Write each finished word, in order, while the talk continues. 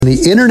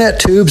The internet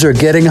tubes are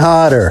getting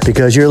hotter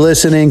because you're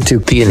listening to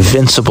the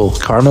invincible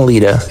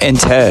Carmelita and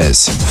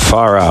Tez.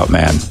 Far out,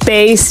 man.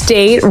 Bay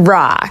State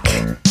Rock.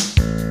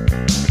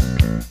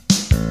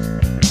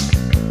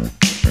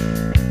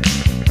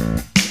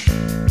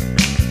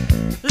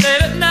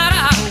 Late at night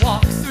I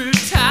walk through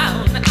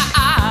town,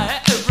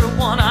 I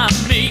everyone I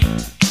meet.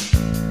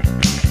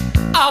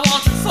 I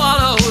want to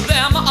follow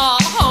them all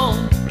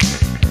home,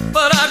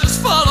 but I just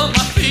follow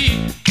my feet.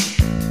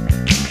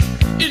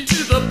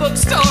 Into the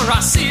bookstore I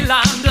see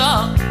lined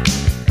up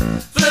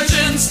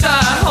Virgins Die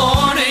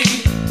Horny,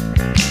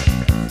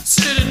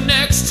 sitting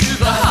next to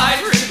the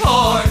Hyde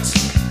Report,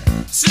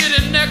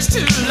 sitting next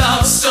to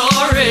Love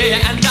Story,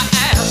 and I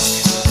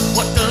ask,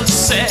 what does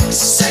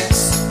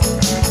sex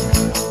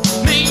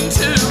mean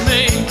to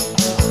me?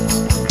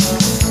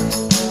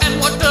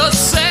 And what does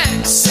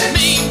sex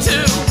mean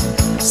to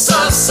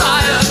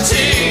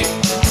society?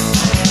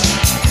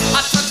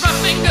 I touch my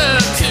finger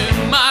to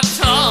my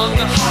tongue,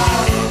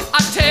 I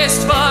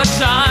taste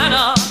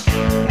vagina,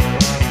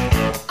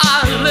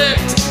 I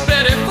licked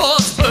Betty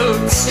Ford's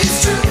boots,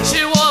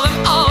 she wore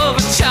them all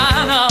over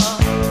China.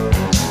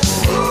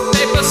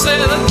 People say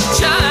that the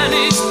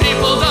Chinese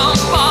people don't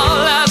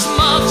fall as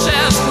much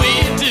as we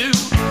do,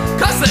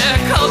 'cause their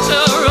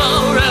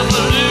cultural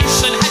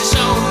revolution has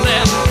shown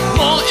them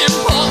more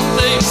important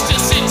things to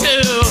see to.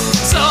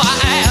 So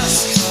I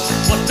ask,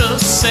 what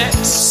does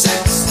sex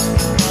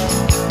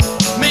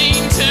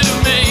mean to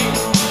me?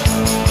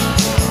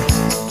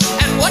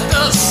 And what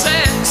does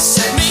sex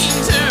mean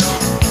to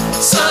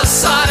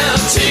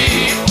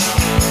society?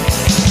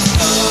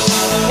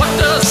 What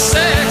does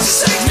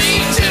sex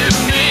mean to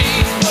me?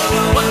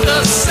 What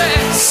does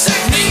sex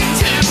mean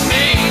to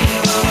me?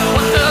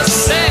 What does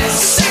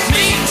sex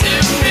mean to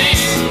me?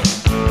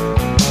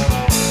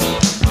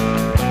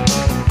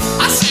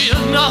 I see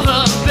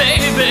another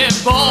baby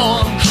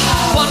born,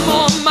 one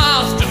more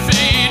mouth to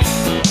feed.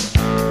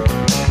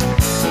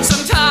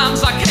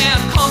 Sometimes I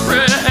can't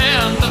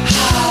comprehend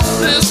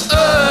this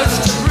urge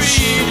to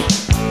breed.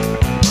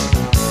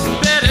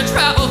 Better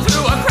travel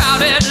through a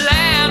crowded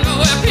land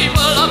where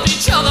people love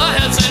each other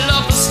as they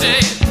love the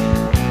state.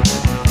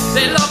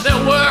 They love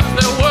their work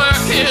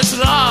is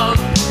love.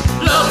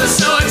 Love is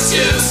no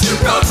excuse to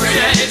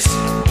procreate.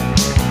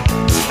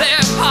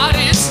 Their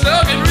party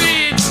slogan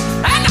reads,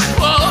 and I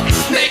quote,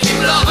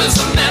 making love is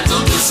a mental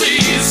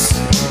disease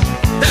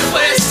that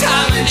wastes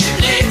time and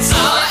depletes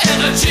our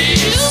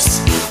energies.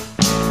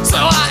 So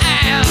I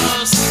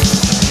ask,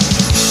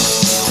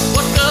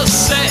 what does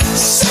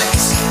sex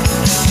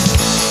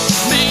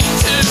mean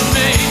to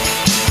me?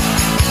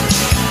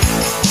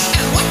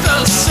 And what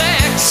does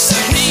sex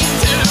mean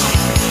to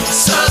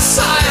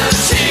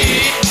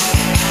society?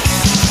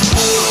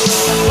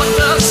 What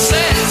does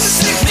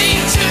sex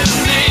mean to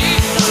me?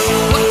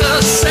 What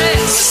does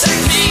sex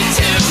mean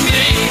to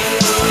me?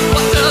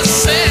 What does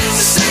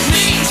sex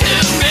mean to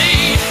me?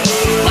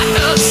 What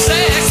does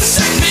sex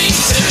mean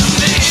to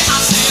me? I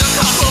see a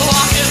couple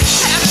walking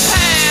hand in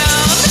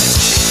hand.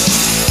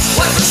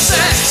 What does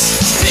sex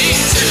mean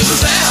to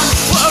them?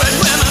 Worried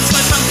women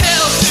switch from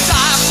pills to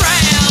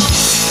diaphragms.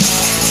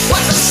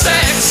 What does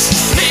sex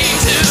mean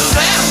to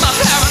them? My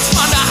parents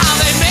wonder how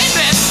they made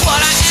me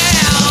what I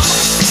am.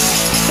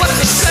 What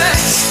does sex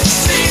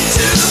mean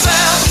to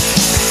them?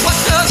 What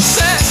does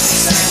sex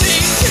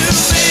mean to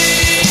me?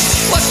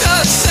 What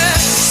does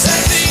sex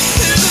mean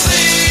to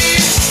me?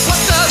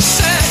 What does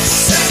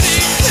sex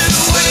mean to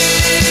me?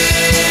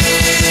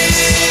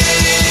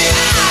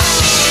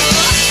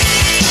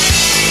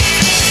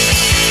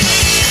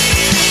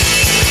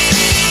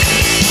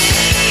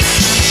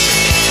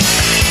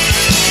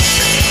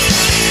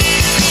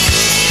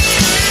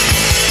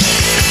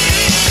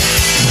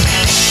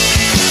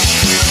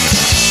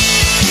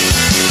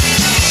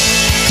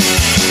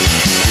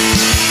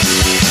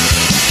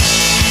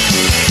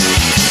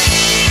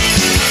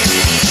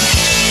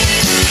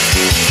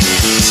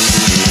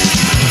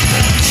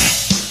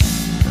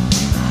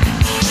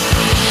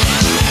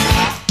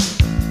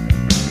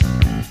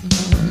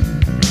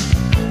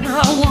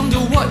 I wonder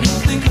what you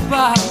think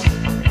about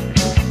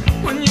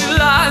when you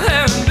lie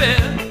there in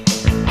bed.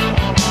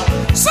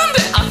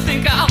 Someday I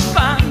think I'll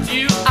find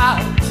you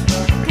out,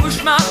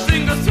 push my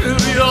finger through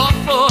your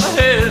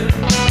forehead.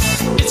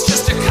 It's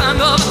just a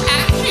kind of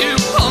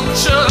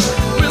acupuncture,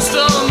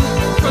 wisdom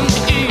from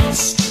the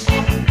east.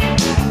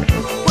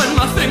 When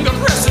my finger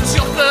presses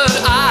your third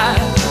eye,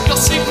 your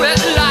secret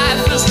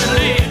life is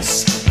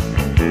released.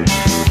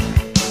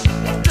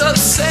 What does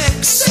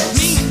sex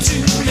mean to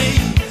me?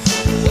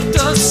 What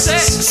does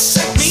sex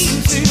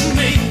mean to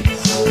me?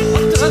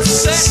 What does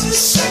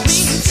sex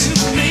mean to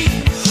me?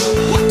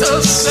 What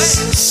does sex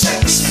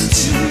mean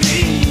to me?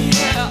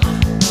 Yeah.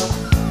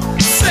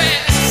 Sex.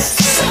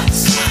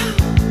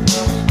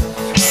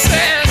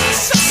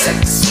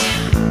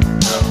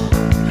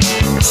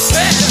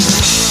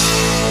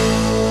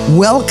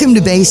 Welcome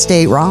to Bay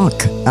State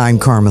Rock. I'm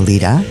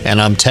Carmelita.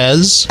 And I'm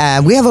Tez.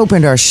 We have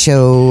opened our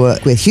show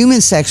with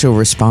human sexual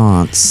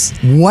response.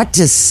 What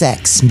does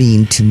sex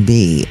mean to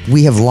me?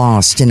 We have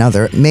lost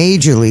another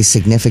majorly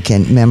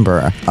significant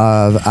member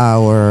of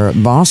our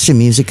Boston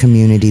music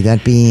community,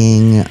 that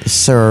being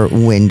Sir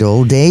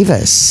Wendell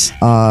Davis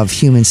of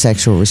Human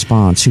Sexual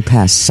Response, who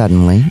passed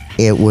suddenly.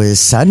 It was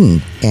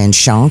sudden and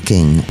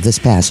shocking this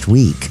past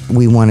week.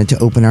 We wanted to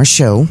open our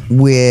show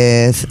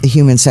with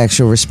Human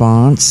Sexual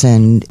Response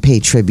and pay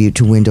tribute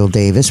to Wendell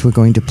Davis. We're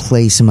going to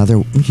play some other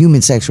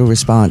Human Sexual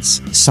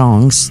Response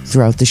songs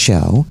throughout the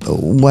show.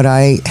 What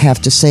I have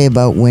to say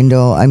about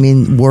Wendell, I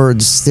mean,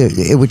 words,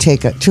 it would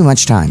take too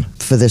much time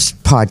for this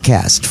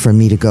podcast for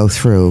me to go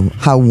through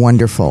how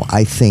wonderful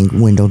I think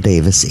Wendell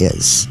Davis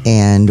is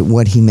and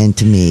what he meant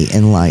to me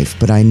in life.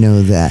 But I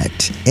know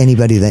that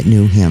anybody that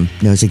knew him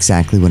knows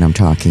exactly what I'm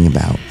talking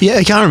about.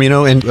 Yeah, Carm,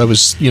 and I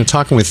was,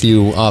 talking with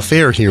you off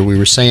air here. We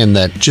were saying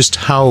that just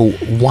how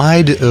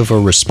wide of a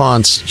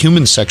response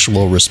human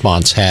sexual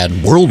response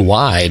had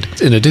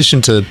worldwide, in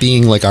addition to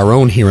being like our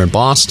own here in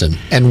Boston.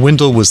 And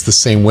Wendell was the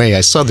same way.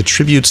 I saw the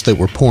tributes that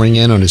were pouring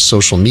in on his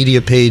social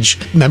media page,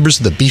 members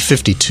of the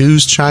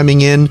B-52s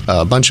chiming in,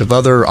 a bunch of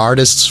other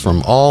artists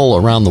from all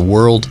around the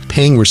world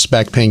paying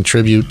respect, paying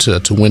tribute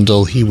to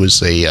Wendell. He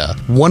was a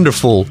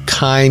wonderful,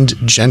 kind,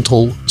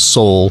 gentle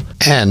soul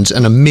and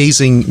an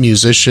amazing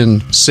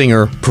musician,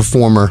 singer,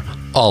 performer,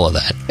 all of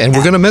that. And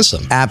we're going to miss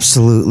him.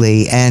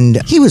 Absolutely.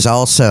 And he was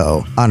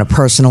also, on a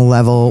personal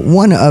level,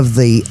 one of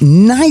the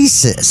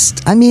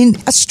nicest. I mean,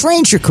 a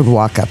stranger could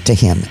walk up to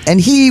him,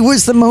 and he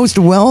was the most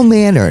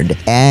well-mannered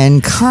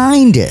and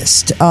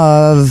kindest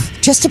of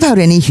just about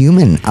any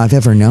human I've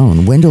ever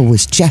known. Wendell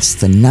was just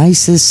the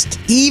nicest,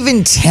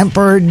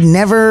 even-tempered,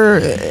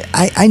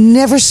 I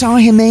never saw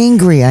him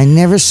angry. I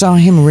never saw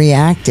him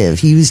reactive.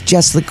 He was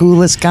just the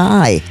coolest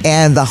guy.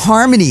 And the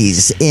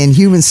harmonies in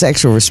Human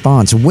Sexual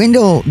Response,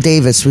 Wendell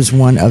Davis was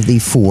one of the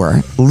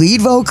 4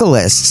 lead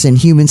vocalists in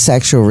Human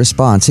Sexual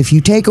Response. If you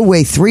take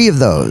away 3 of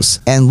those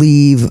and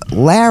leave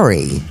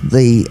Larry,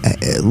 the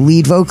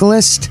lead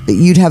vocalist,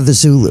 you'd have the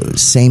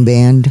Zulus, same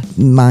band,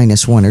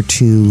 minus 1 or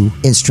 2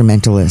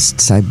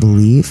 instrumentalists, I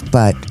believe.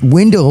 But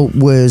Wendell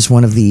was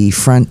one of the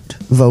front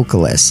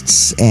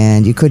vocalists,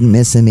 and you couldn't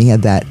miss him. He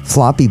had that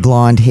floppy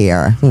blonde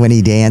hair. When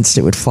he danced,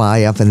 it would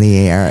fly up in the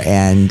air,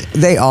 and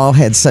they all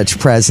had such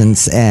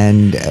presence,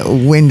 and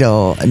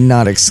Wendell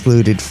not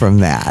excluded from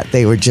that.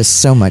 They were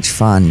just so much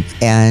fun.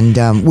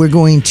 And we're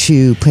going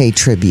to pay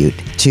tribute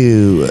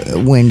to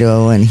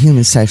Wendell and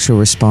Human Sexual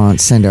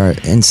Response, send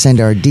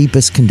our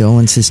deepest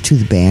condolences to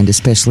the band,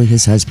 especially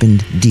his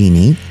husband,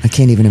 Deanie. I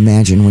can't even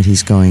imagine what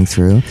he's going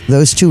through.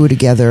 Those two were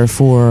together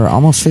for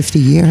almost 50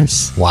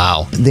 years.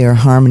 Wow. Their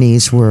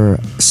harmonies were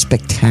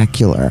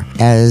spectacular,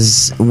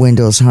 as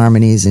Wendell's and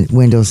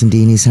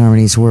Deanie's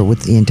harmonies were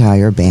with the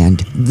entire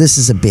band. This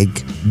is a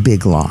big,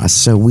 big loss.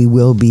 So we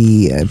will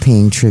be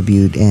paying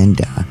tribute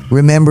and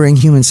remembering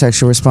Human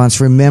Sexual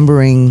Response,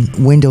 remembering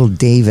Wendell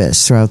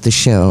Davis throughout the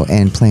show,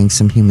 and playing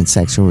some Human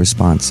Sexual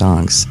Response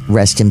songs.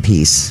 Rest in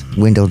peace,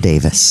 Wendell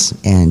Davis,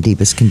 and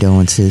deepest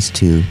condolences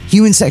to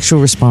Human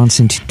Sexual Response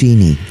and to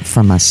Deanie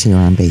from us here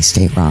on Bay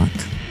State Rock.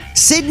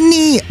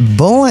 Sydney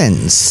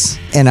Bullens,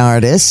 an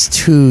artist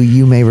who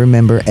you may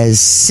remember as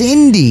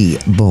Cindy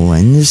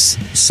Bullens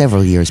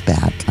several years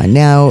back.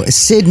 Now,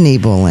 Sydney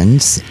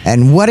Bullens,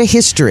 and what a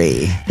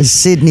history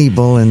Sydney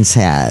Bullens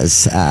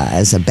has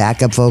as a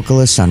backup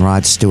vocalist on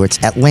Rod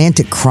Stewart's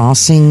Atlantic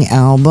Crossing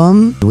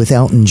album, with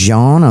Elton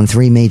John on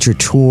 3 major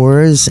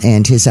tours,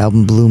 and his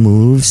album Blue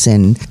Moves,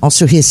 and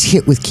also his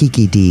hit with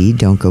Kiki D,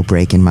 Don't Go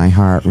Breaking My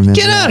Heart. Remember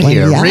Get out that one?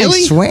 here, Yeah,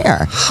 really? I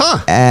swear.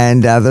 Huh.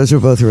 And those were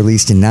both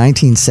released in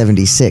 1976.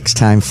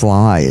 Time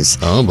flies.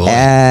 Oh, boy.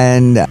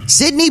 And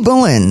Sydney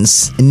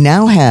Bullens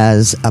now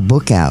has a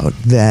book out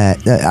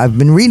that I've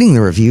been reading.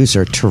 The reviews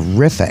are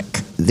terrific.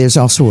 There's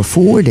also a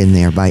foreword in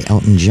there by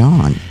Elton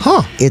John.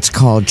 Huh. It's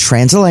called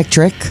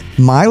Transelectric,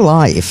 My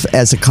Life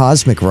as a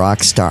Cosmic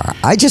Rock Star.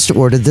 I just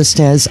ordered this,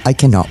 Tez. I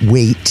cannot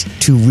wait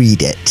to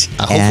read it.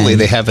 Hopefully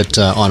they have it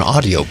on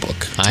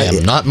audiobook. I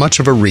am not much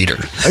of a reader.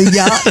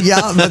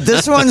 Yeah, but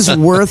this one's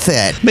worth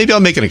it. Maybe I'll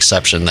make an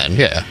exception then,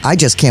 yeah. I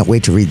just can't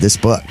wait to read this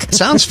book.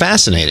 Sounds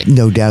fascinating.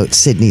 No doubt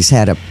Sydney's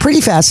had a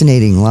pretty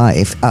fascinating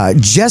life,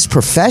 just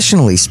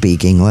professionally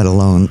speaking, let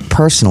alone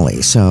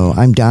personally. So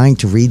I'm dying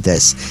to read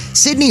this.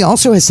 Sydney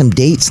also has some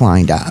dates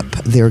lined up.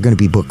 There are going to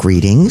be book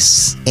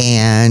readings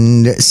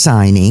and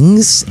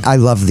signings. I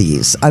love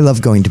these. I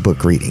love going to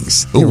book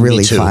readings. They're really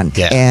me too. fun.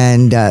 Yeah.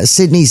 And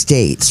Sydney's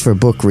dates for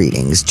book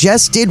readings.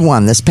 Just did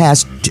one this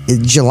past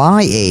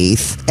July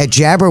 8th at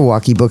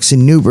Jabberwocky Books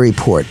in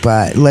Newburyport.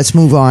 But let's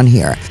move on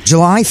here.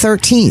 July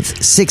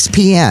 13th, 6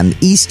 p.m.,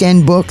 East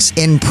End Books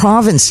in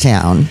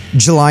Provincetown.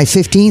 July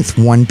 15th,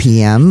 1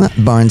 p.m.,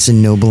 Barnes &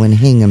 Noble in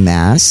Hingham,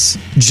 Mass.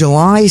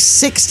 July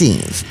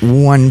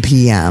 16th, 1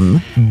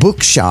 p.m., Book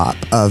Bookshop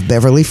of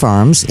Beverly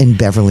Farms in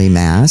Beverly,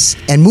 Mass.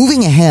 And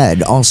moving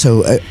ahead,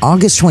 also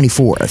August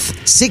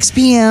 24th, 6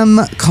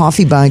 p.m.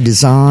 Coffee by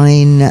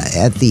Design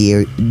at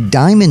the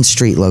Diamond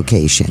Street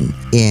location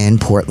in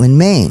Portland,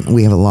 Maine.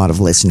 We have a lot of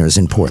listeners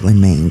in Portland,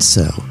 Maine,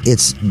 so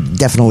it's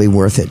definitely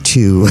worth it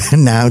to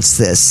announce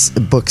this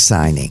book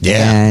signing.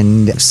 Yeah.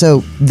 And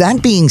so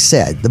that being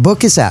said, the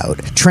book is out.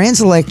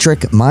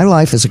 Transelectric, My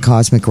Life as a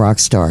Cosmic Rock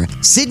Star.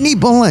 Sidney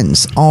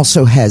Bullens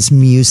also has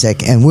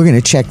music, and we're going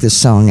to check this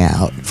song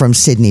out from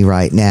Sidney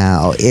right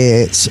now.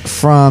 It's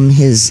from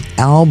his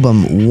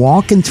album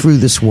Walking Through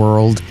This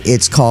World.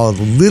 It's called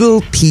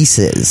Little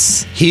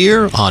Pieces.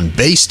 Here on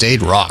Bay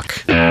State Rock.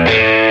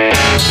 Flat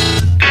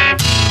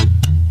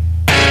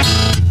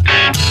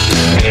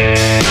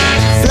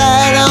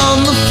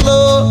on the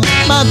floor,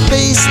 my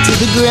face to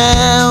the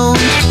ground.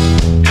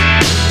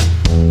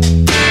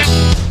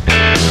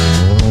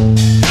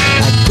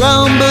 I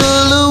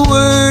grumble a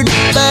word,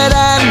 but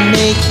I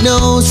make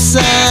no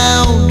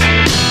sound.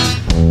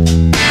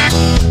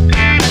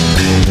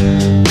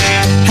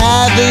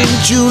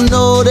 Haven't you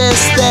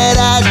noticed that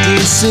I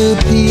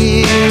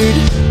disappeared?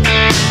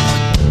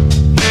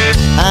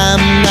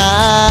 I'm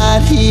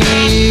not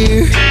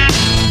here.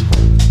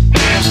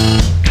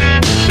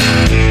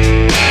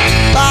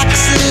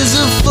 Boxes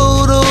of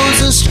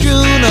photos are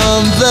strewn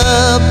on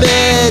the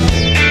bed.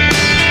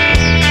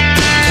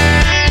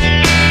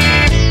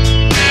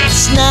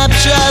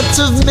 Snapshots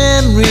of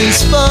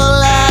memories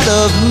fall out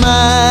of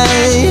my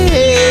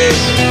head.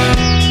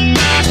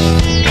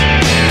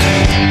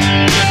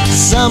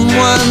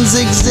 Someone's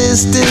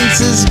existence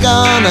has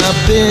gone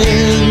up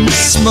in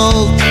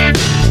smoke.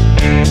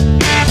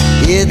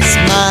 It's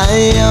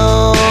my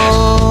own.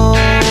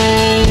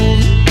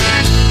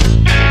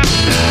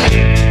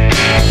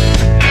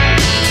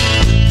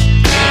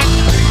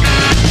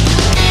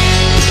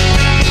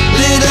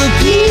 Little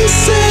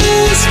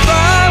pieces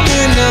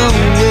falling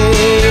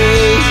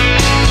away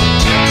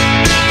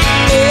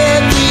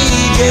every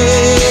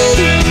day,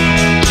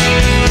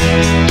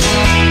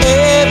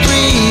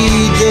 every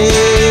day.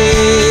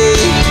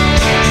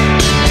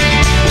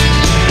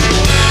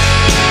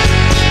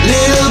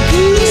 Little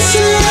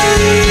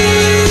pieces,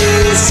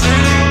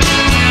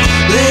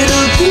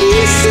 little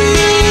pieces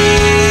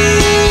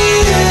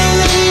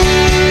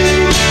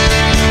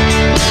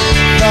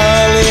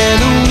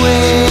falling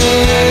away.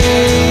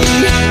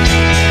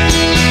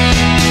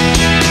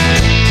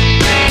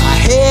 My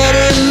head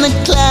in the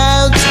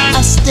clouds,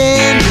 I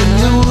stand in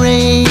the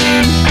rain.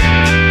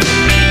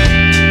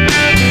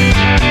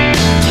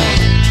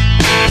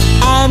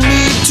 I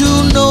need to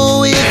know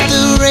if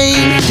the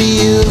rain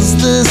feels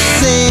the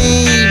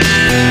same.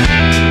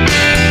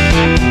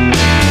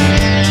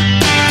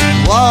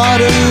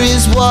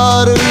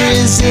 Water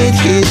as it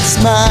hits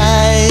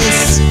my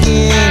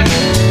skin.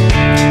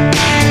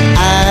 I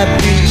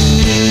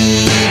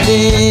breathe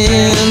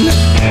in.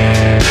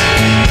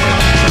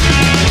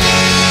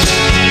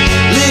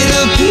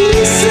 Little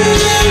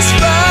pieces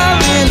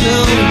falling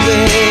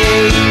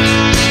away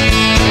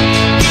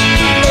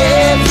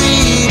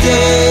every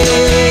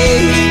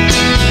day,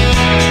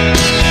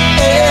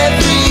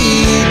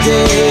 every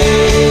day.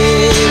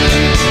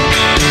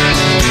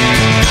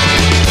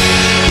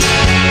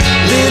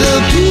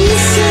 Little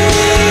pieces,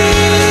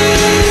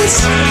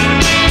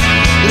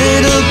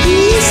 little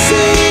pieces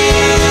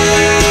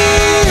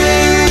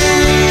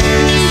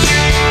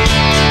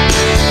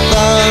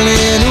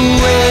falling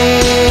away.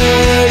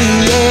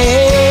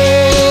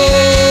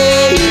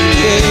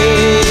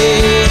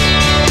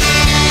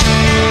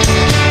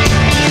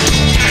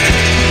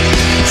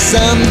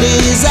 Some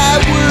days I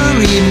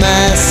worry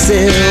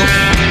myself,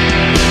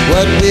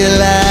 what will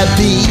I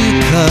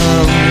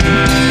become?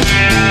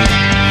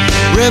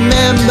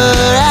 Remember,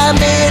 I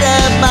made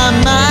up my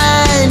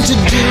mind to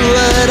do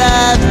what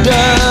I've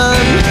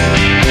done.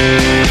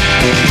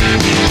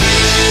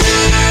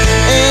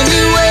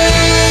 Anyway,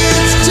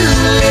 it's too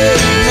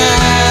late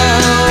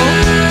now.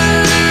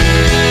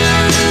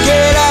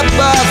 Get up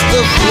off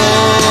the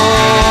floor.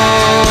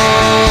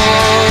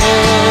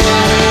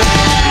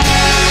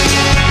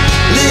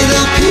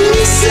 Little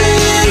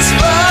pieces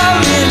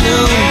falling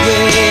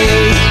away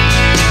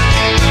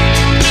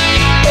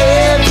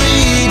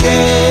every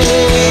day,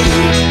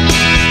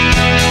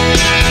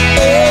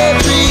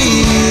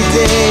 every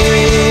day.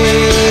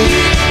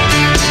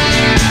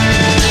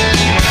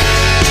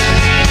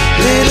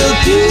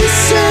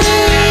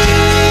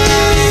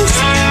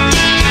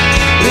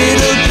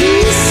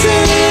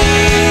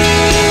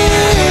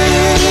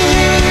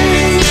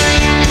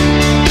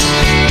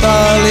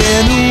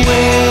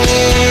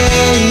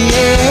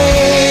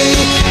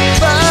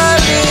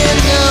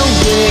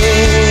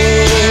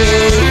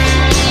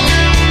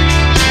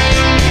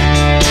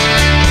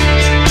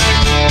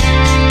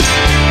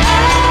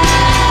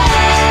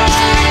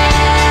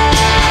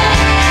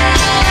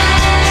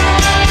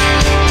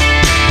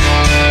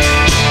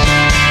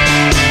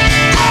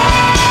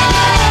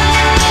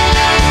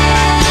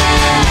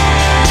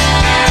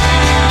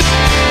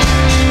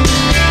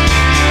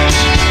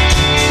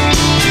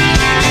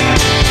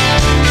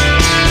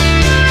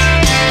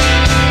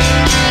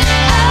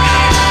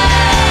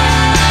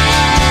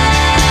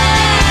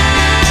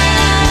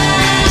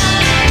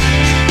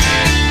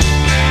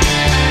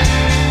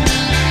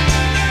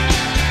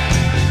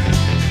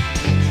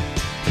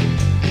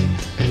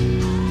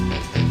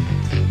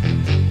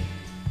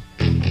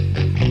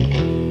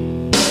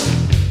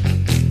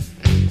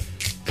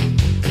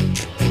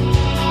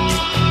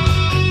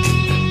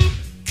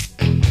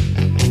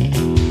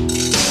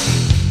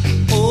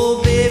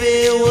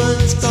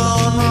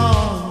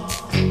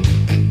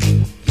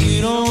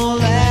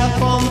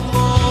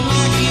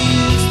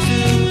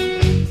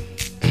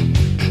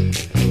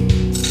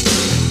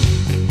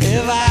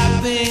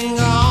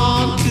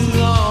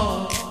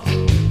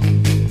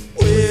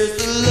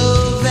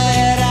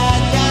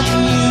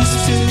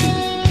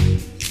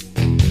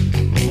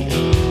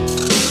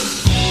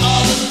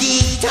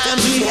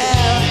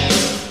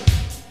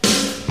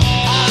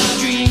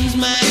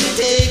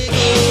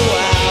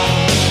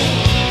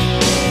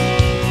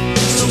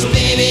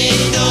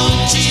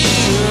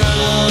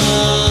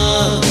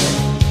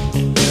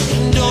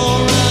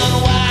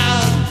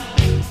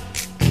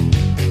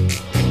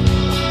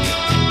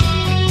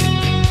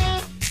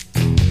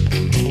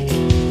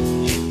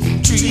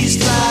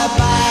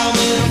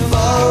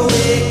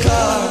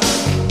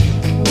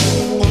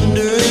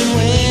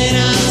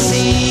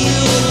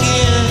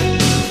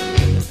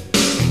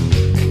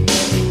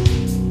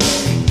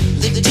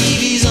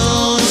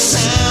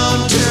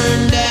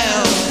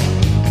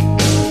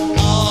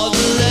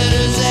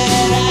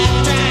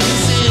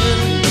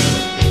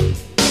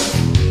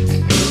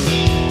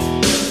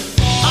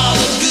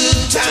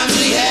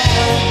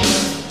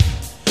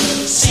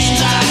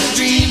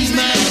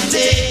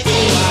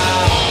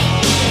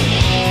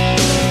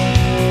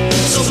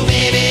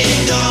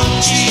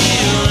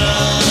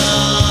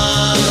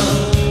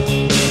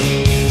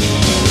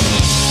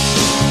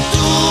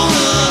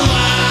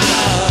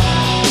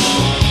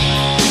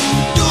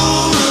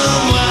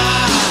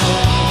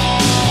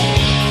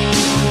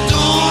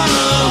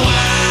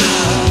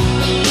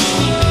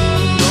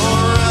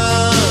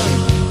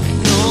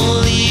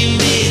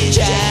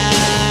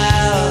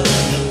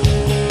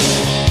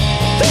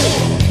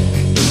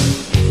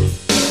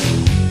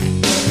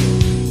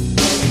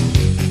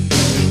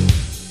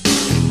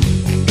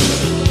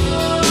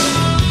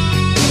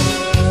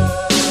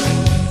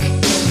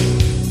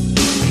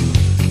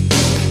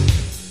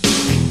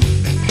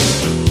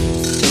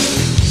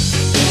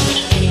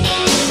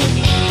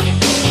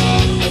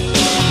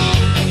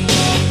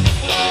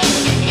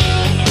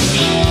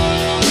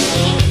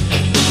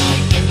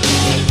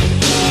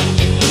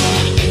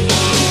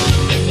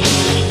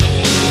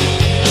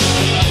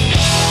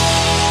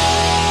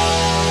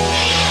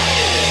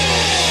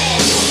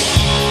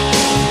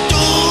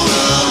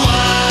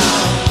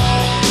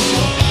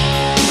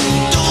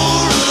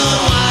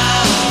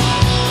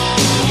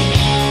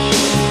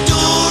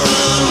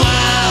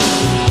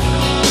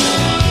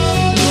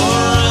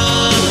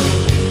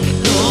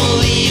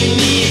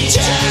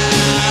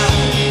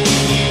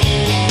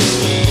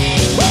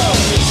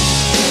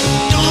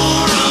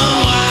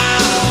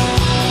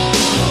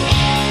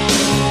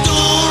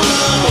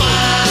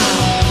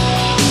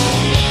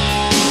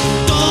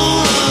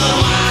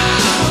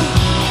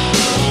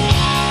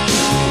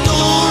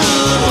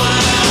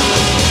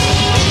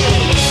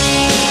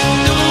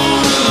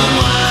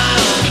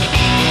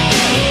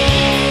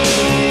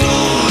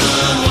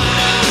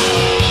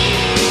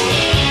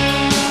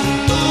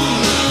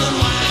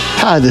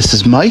 Hi, this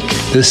is Mike.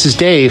 This is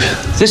Dave.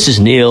 This is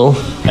Neil.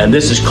 And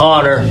this is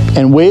Connor.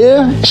 And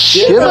we're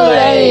Shiver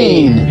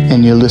Lane.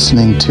 And you're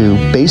listening to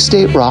Bay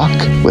State Rock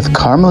with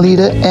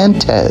Carmelita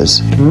and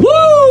Tez. Woo!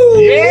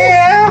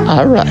 Yeah!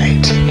 All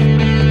right.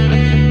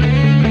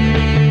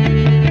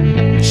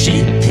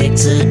 She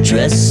picks a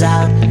dress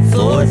out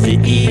for the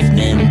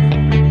evening.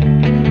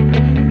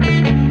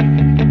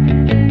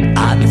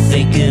 I'm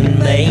thinking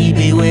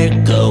maybe we're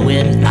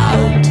going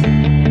out.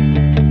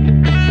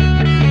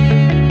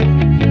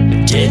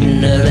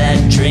 Dinner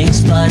and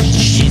drinks, but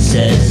she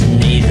says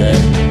neither.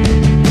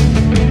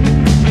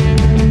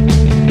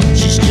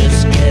 She's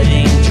just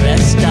getting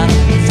dressed up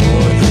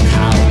for the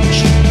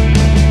couch.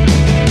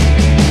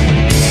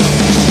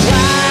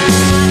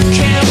 Why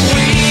can't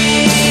we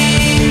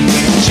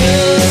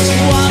just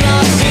wanna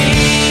be?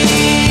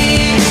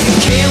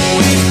 Can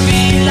we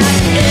be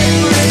like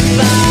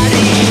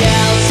everybody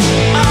else?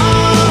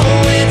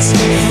 Oh, it's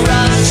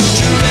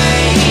frustrating.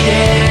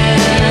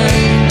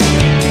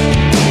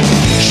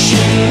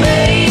 She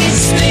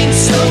makes things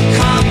so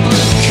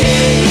complicated.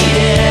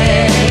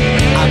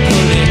 I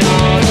put it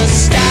on a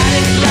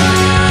static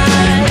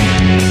line.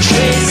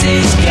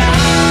 Tracy's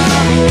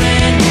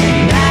going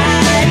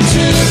mad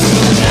tonight.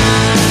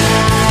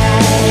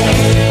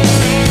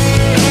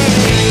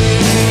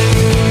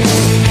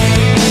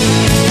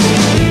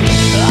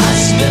 I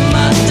spend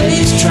my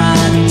days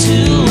trying to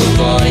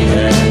avoid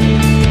her.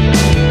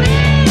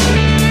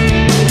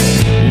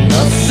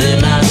 Nothing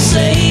I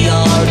say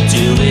or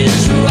do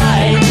is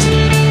right.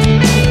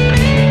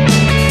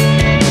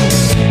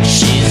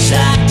 She's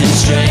acting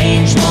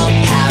strange, more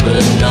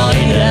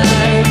paranoid.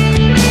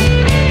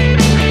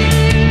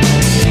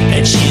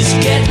 And she's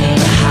getting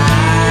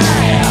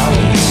high all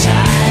the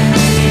time.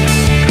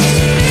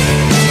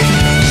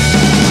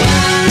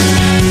 Why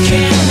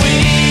can't we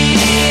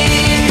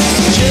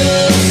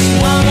just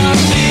wanna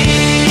be?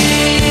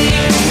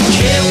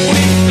 Can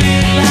we be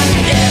like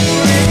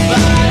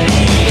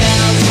everybody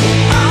else?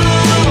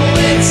 Oh,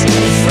 it's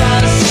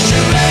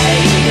frustrating.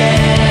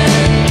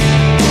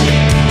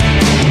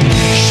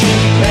 She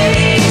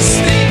makes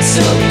things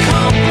so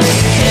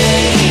complicated.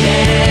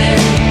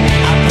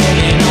 I put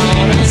it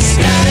on a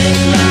static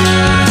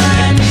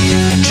line.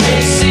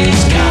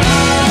 Tracy's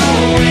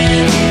going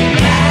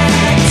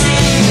back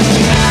tonight.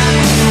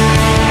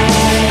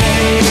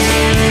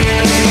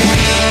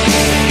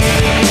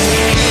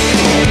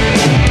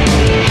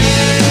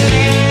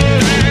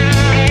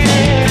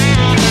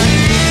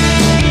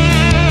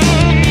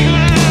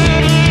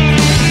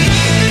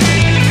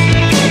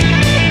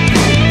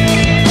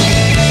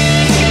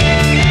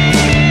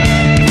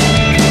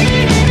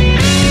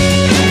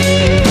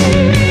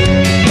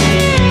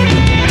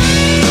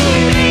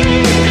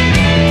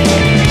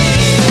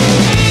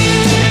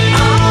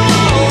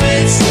 Oh,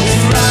 it's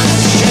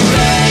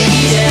frustrating.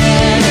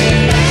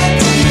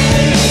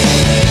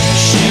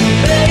 She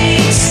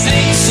makes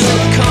things so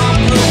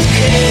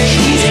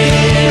complicated.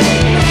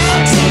 I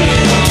put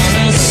it on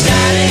a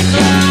static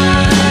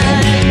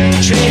line.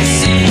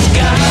 Tracy's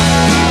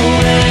going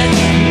mad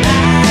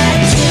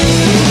tonight.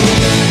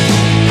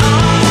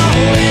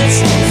 Oh, it's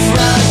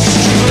frustrating.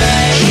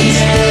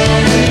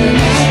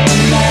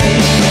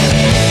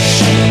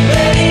 She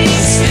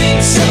makes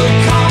things so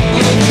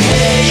complicated.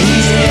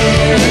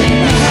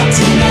 I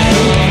put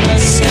it on a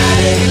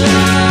static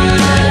line.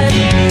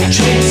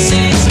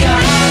 Tracy's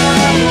going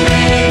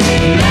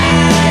mad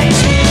tonight.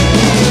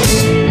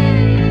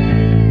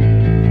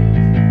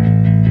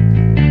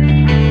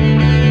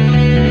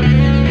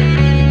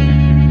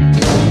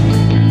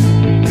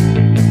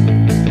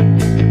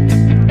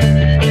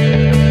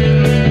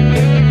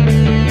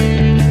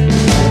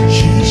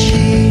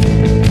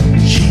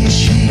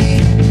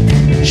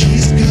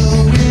 She's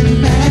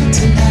going mad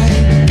tonight.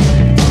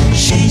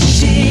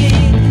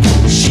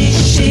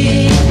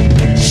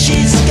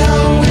 She's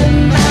going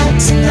mad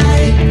tonight.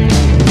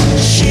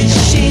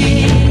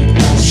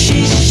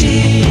 She's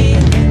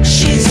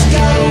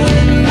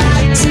going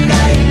mad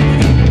tonight.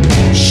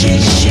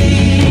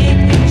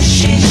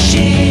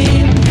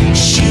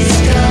 She's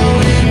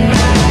going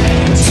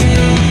mad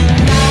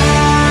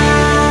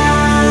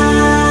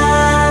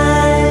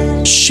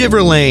tonight.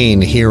 Shiver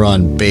Lane here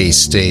on Bay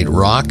State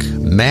Rock.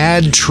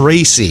 Mad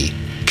Tracy.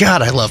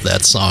 God, I love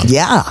that song.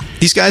 Yeah.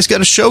 These guys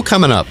got a show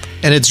coming up,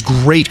 and it's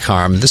great,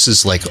 Carm. This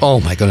is like, oh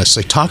my goodness,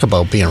 like talk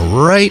about being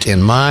right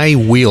in my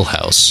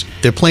wheelhouse.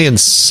 They're playing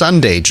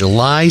Sunday,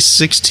 July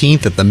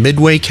 16th at the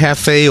Midway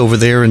Cafe over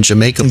there in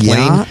Jamaica Plain.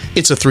 Yeah.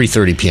 It's a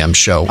 3:30 p.m.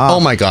 show. Oh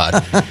my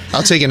God.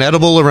 I'll take an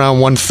edible around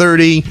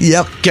 1:30.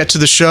 Yep. Get to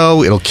the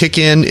show. It'll kick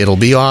in. It'll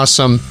be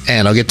awesome.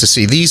 And I'll get to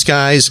see these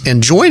guys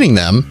and joining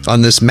them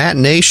on this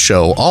matinee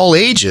show, all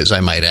ages, I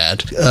might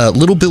add.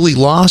 Little Billy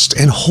Lost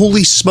and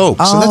Holy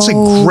Smokes. So that's a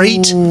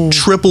great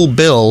triple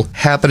bill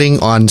happening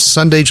on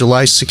Sunday,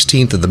 July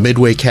 16th at the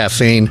Midway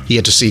Cafe. You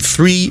get to see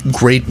 3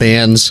 great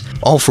bands,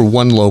 all for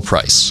one low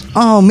price.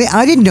 Oh, man,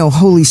 I didn't know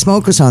Holy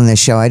Smoke was on this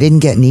show. I didn't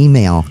get an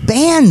email.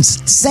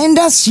 Bands, send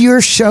us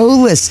your show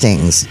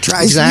listings.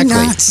 Drives me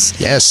nuts.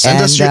 Yes,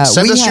 send us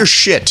your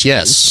shit,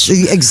 yes.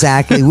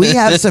 Exactly. We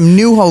have some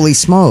new Holy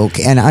Smoke,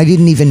 and I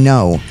didn't even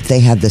know they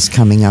had this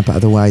coming up.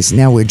 Otherwise,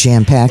 now we're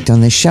jam-packed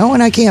on this show,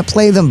 and I can't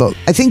play them, but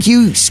I think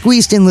you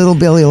squeezed in Little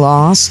Billy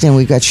Lost, and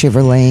we've got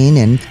Shiver Lane,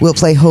 and we'll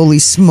play Holy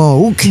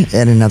Smoke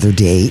at another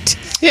date.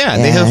 Yeah,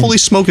 they have Holy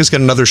Smoke has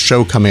got another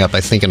show coming up,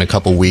 I think, in a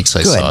couple weeks,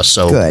 I saw.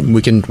 So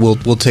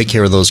we'll take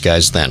care of those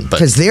guys then.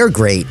 Because they're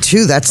great,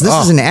 too. This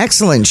is an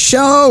excellent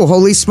show,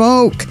 Holy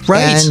Smoke.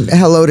 Right. And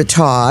hello to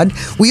Todd.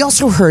 We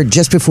also heard,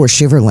 just before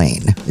Shiver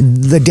Lane,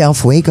 the Del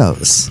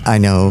Fuegos. I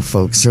know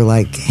folks are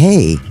like,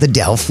 hey, the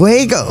Del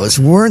Fuegos,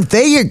 weren't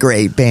they a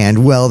great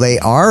band? Well, they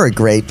are a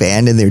great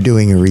band, and they're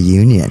doing a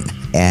reunion.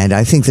 And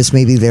I think this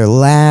may be their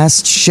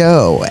last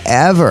show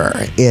ever.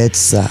 It's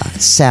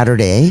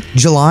Saturday,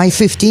 July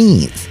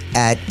 15th.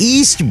 At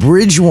East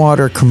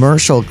Bridgewater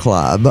Commercial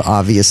Club,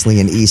 obviously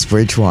in East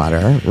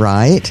Bridgewater,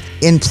 right?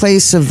 In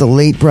place of the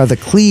late Brother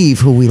Cleve,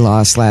 who we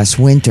lost last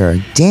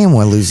winter. Damn,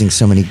 we're losing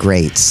so many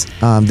greats.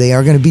 They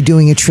are going to be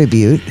doing a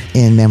tribute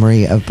in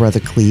memory of Brother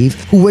Cleve,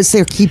 who was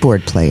their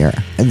keyboard player.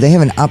 They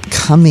have an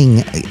upcoming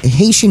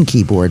Haitian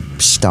keyboard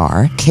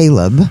star,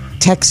 Caleb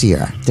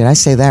Texier. Did I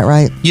say that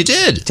right? You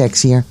did.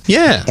 Texier.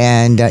 Yeah.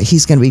 And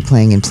he's going to be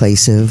playing in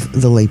place of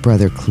the late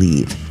Brother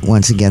Cleve.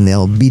 Once again,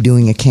 they'll be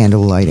doing a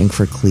candle lighting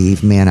for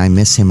Cleve. Man, I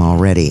miss him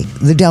already.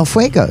 The Del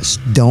Fuegos,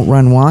 Don't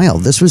Run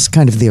Wild. This was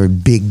kind of their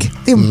big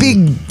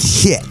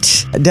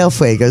hit. Del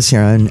Fuegos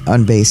here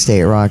on Bay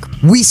State Rock.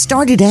 We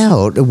started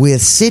out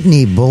with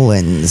Sidney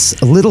Bullen's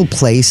Little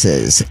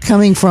Places,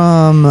 coming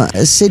from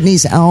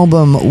Sidney's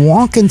album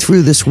Walking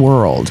Through This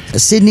World.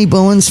 Sidney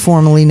Bullen's,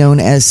 formerly known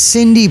as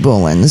Cindy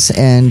Bullen's,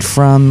 and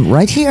from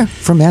right here,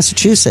 from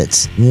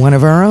Massachusetts. One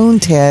of our own,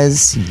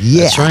 Tez.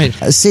 Yeah. That's right.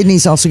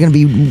 Sidney's also going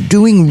to be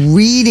doing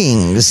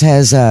readings,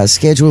 has a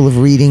schedule of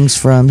readings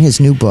from his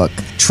new book,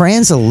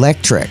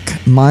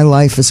 Transelectric, My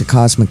Life as a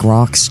Cosmic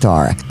Rock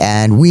Star.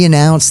 And we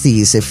announce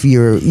these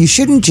you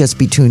shouldn't just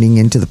be tuning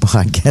into the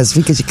podcast,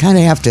 because you kind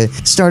of have to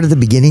start at the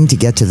beginning to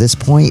get to this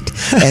point.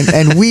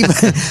 And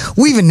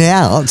we've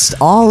announced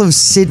all of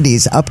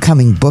Sidney's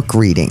upcoming book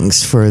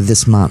readings for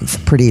this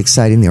month. Pretty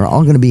exciting. They're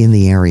all going to be in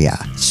the area.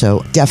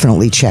 So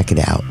definitely check it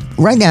out.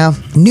 Right now,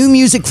 new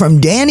music from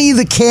Danny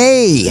the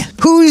K.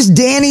 Who's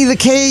Danny the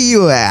K,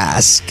 you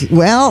ask?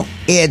 Well,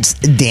 it's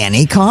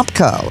Danny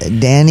Kopko.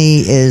 Danny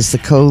is the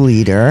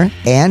co-leader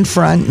and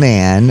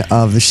frontman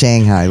of the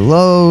Shanghai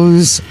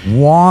Lows,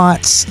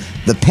 Watts,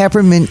 the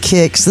Peppermint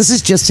Kicks. This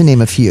is just to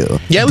name a few.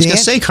 Yeah, I was going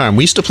to say, Carm,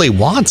 we used to play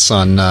Watts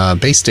on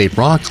Bay State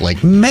Rock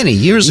like many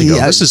years ago.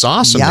 This is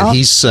awesome that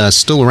he's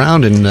still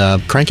around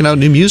and cranking out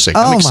new music.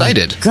 I'm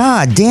excited. My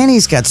God,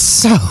 Danny's got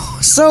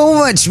so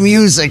much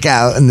music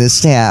out in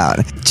this town.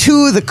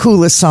 2 of the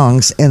coolest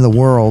songs in the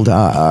world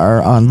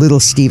are on Little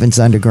Steven's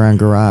Underground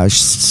Garage,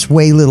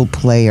 Sway Little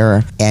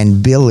Player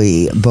and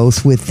Billy,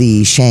 both with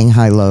the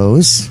Shanghai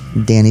Lows.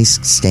 Danny's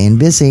staying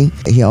busy.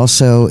 He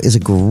also is a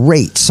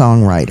great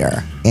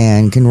songwriter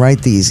and can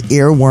write these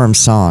earworm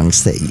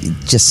songs that you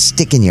just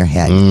stick in your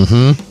head.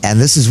 Mm-hmm.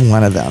 And this is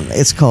one of them.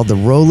 It's called The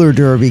Roller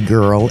Derby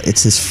Girl.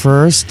 It's his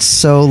first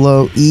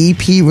solo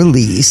EP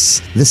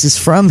release. This is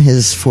from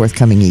his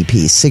forthcoming EP,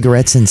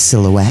 Cigarettes and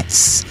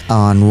Silhouettes,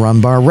 on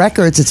Rumbar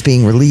Records. It's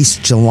being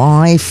released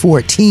July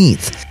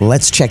 14th.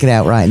 Let's check it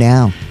out right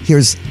now.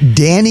 Here's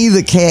Danny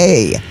the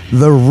K,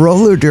 The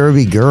Roller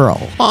Derby Girl,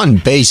 on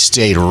Bay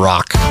State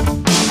Rock.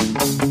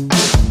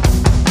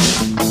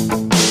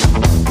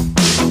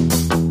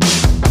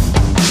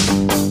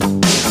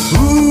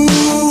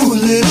 Ooh,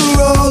 little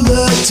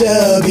roller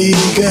derby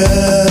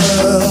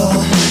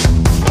girl,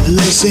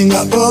 lacing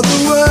up for the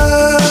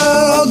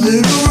world.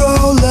 Little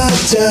roller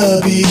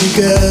derby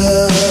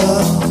girl,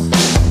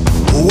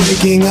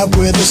 waking up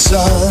with the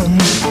sun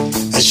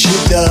as she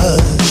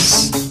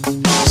does,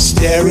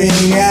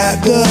 staring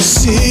at the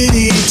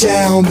city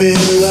down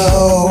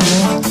below,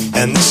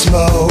 and the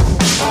smoke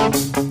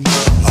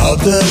of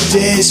the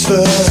day's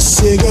first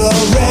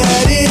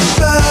cigarette, it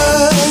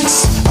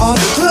burns on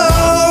her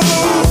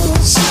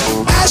clothes.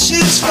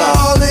 Ashes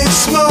falling,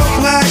 smoke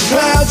like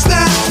clouds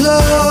that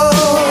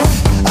float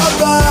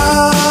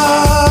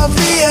above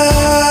the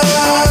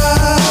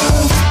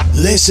earth,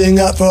 lacing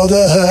up for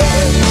the hurt,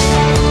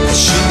 as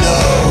she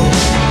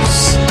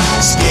knows,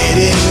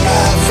 skating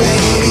life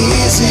ain't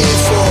easy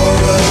for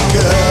a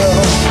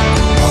girl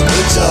on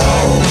the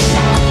dome,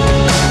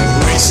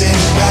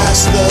 racing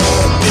past the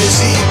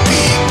busy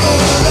people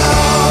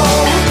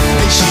alone,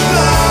 and she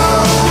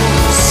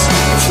blows,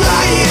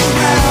 flying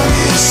round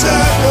in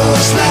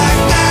circles like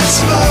that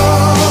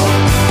smoke.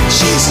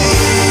 She's in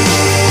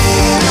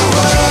a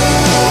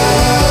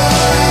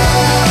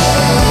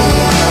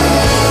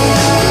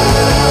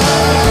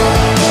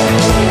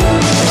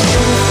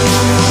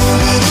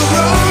little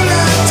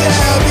roller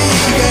derby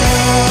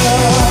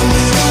girl.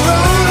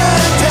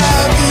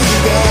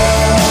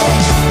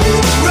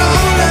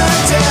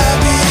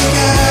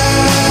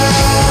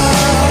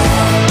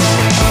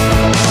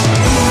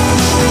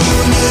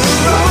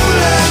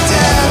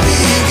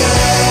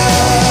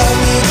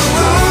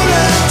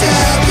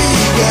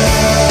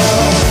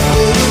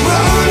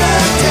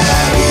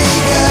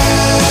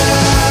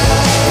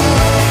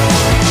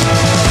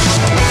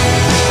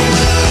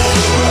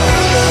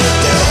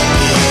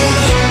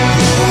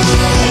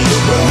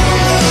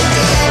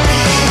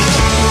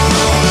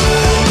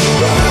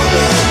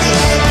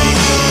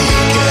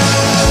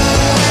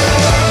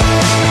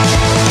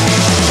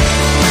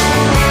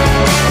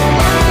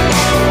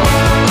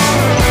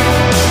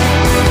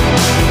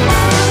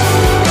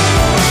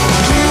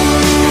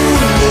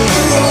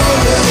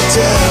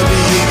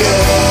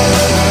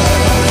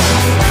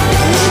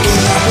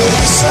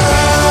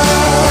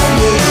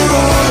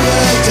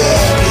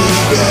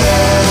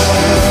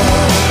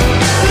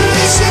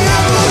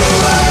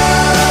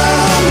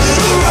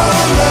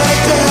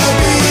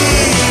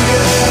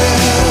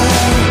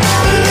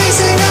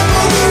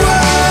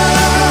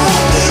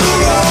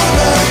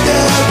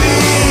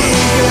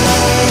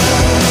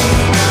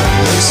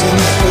 chasing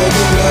after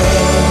the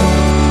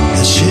love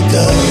as she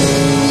does.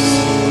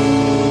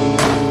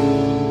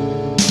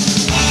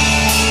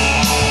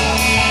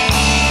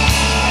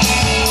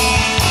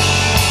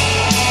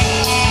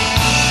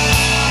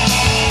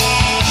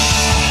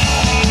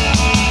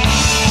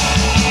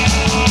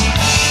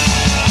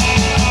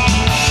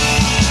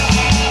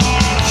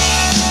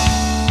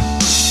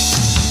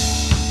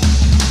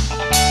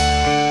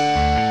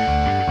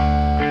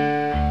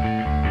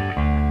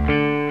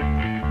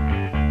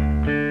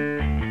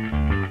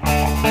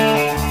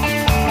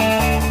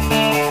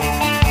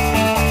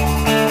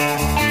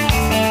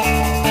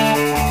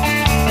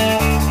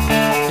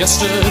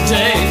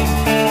 Yesterday,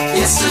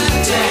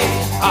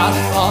 I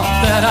thought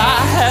that I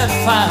had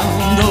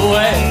found a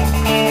way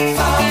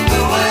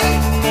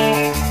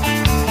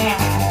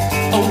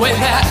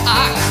that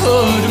I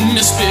could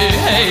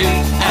misbehave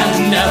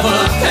and never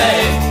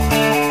pay.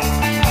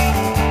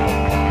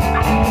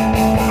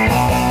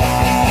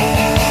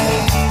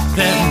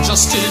 Then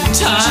just in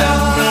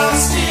time,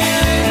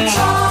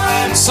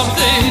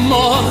 something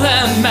more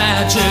than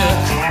magic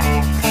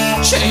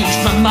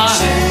changed my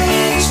mind.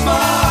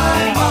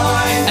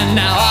 And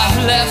now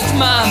I've left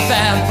my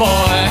bad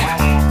boy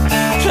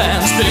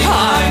plans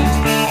behind.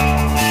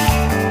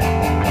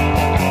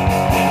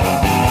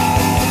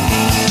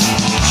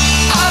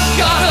 I've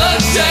got a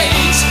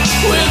date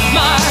with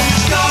my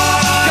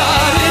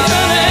guardian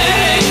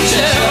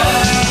angel.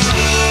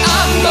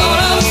 I'm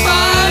gonna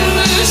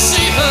finally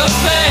see her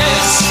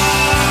face.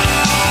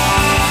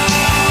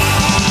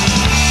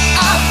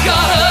 I've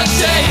got a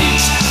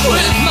date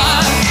with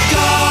my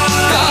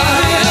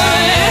guardian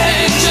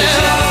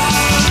angel.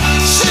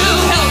 She'll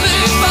help me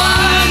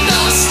find a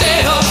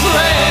state of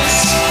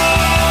grace.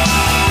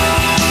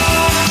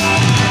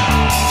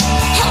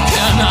 How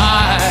can I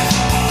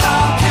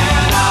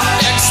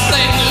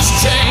explain this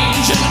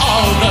change and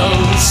all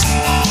those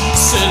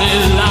silly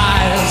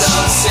lies?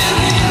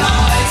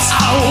 I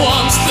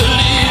once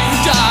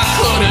believed I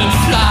couldn't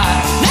fly.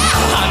 Now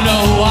I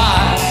know why.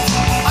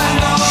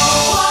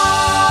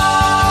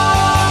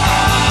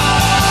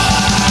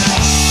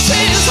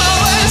 She's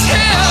always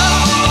here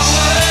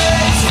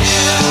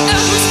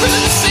and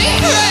whispering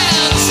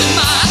secrets in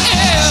my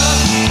ear.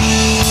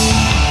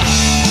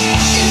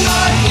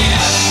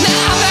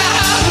 Now that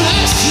I'm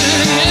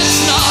listening, it's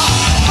not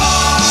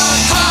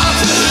hard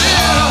to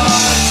hear.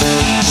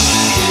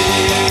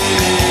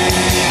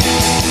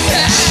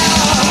 Yeah,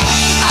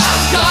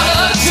 I've got a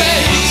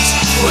date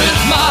with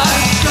my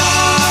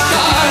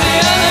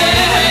guardian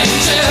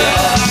angel.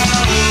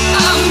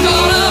 I'm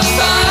gonna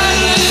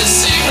finally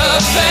see her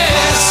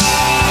face.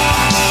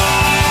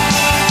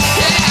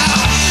 Yeah,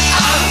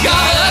 I've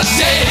got a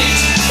date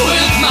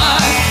with my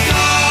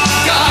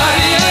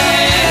guardian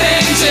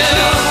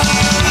angel.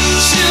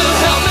 She'll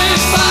help me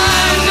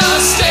find a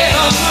state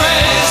of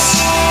grace.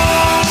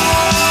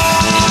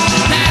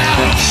 Now,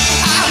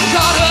 I've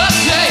got a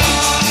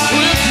date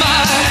with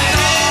my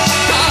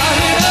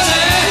guardian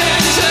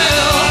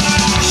angel.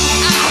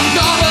 I've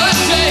got a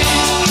date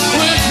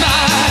with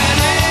my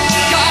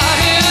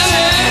guardian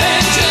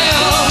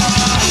angel.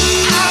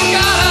 I've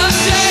got a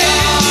date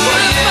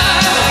with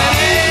my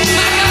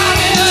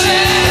guardian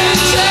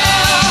angel.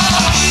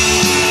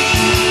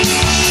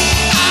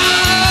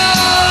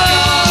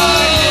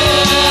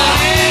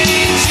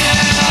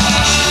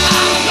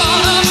 I'm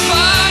gonna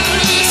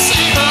finally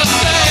see her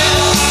face.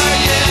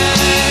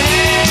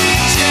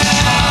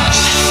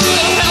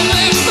 She'll help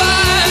me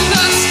find a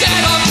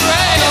state of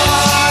grace.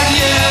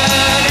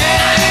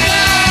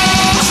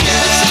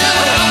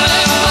 She'll help me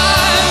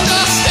find a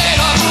state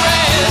of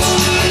grace.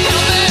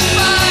 Help me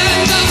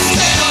find a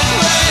state of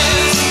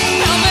grace.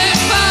 Help me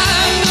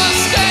find a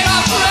state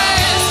of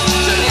grace.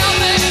 She'll help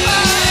me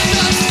find a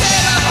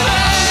state of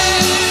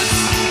grace.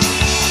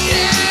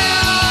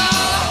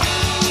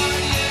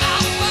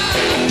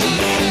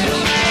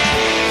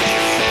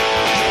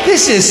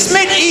 This is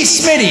Smitty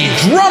Smitty,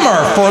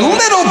 drummer for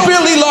Little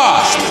Billy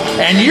Lost,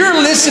 and you're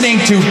listening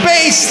to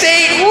Bay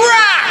State Rock!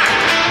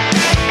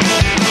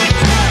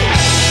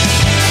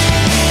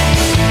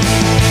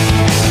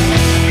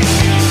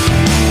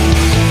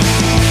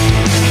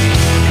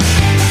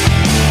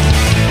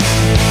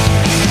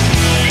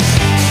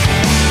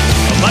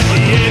 Like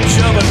the edge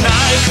of a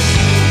knife,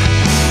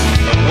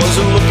 I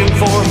wasn't looking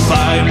for a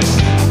fight.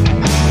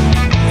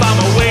 Found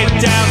my way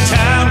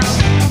downtown,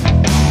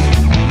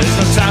 there's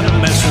no time to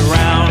mess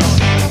around.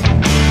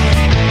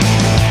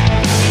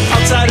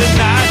 Outside at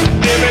night,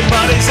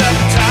 everybody's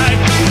uptight,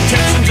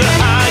 tensions are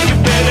high,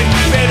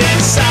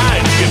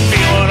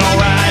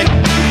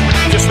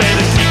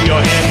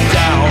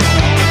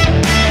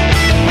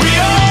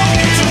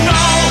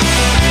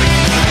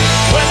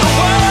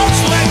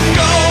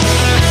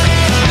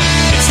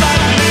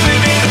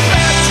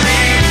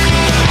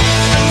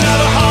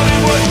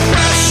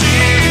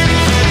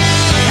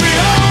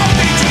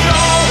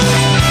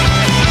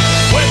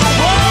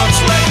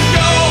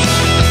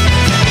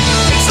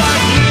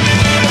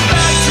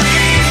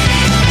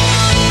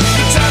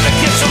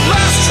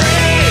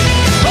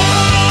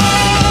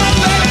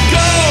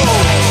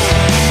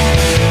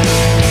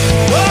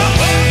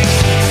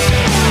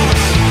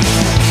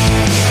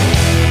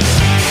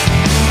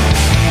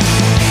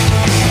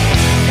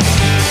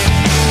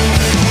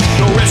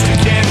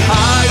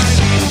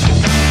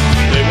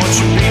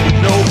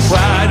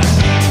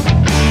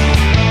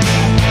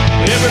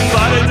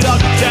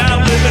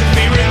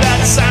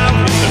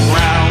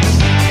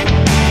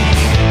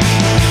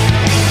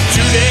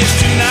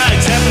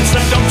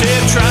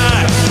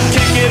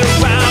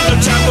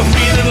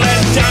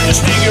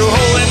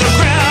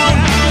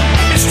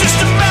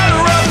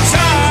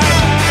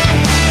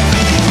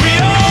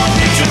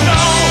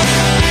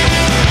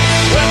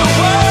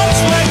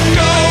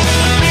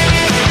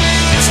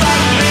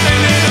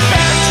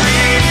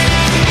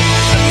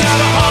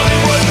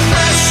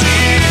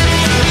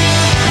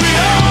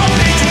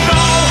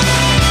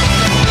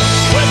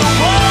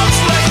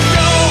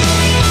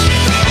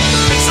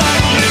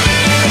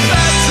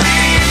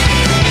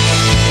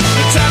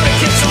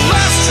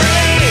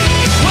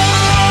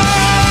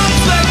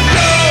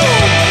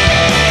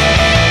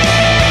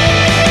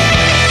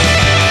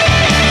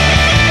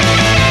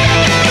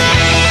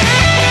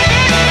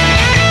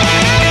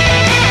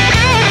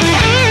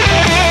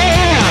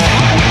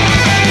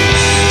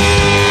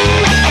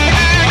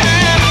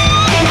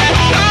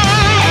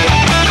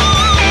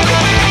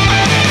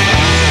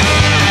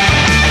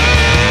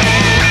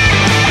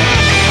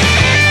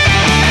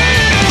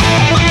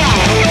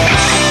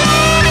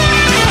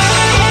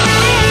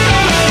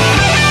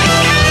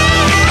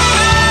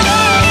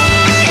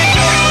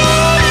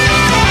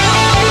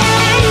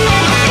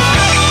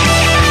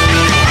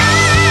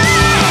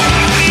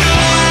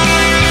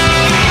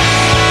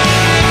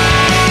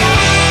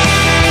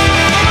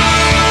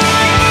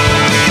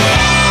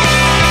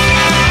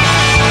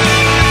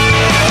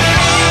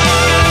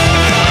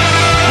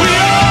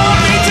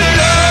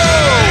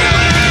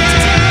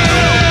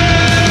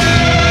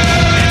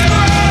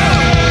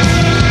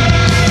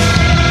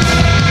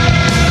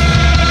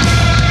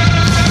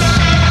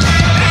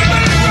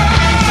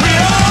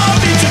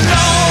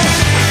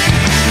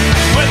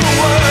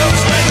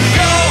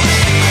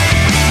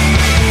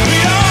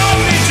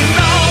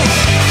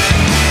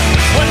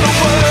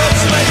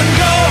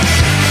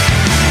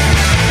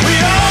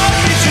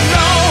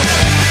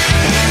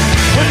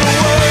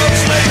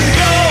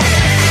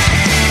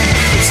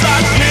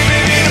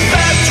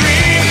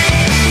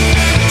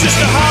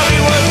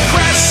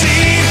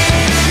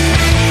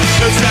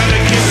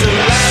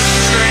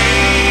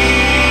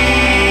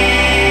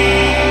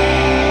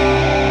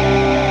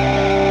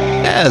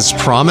 As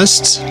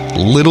promised,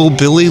 Little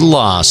Billy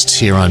Lost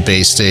here on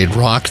Bay State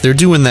Rock. They're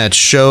doing that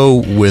show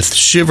with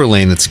Shiver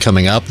Lane that's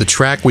coming up. The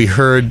track we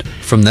heard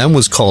from them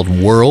was called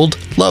World.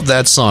 Love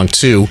that song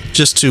too.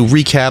 Just to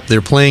recap,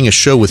 they're playing a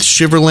show with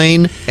Shiver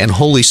Lane and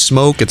Holy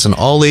Smoke. It's an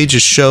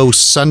all-ages show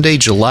Sunday,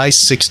 July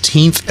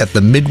 16th at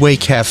the Midway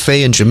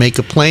Cafe in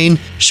Jamaica Plain.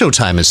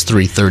 Showtime is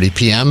 3:30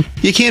 p.m.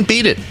 You can't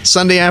beat it.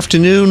 Sunday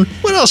afternoon,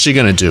 what else are you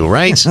going to do,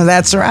 right?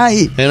 That's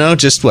right. You know,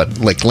 just what,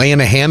 like lay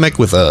in a hammock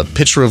with a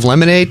pitcher of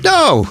lemonade?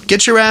 No!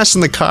 Get your ass in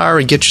the car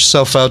and get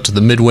yourself out to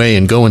the Midway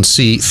and go and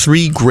see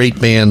 3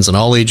 great bands, an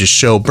all-ages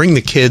show. Bring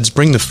the kids,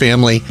 bring the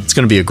family. It's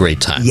going to be a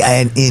great time. Yeah,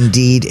 and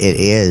indeed it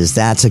is.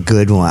 That's a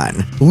good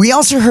one. We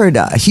also heard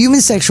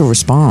Human Sexual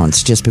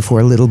Response just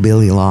before Little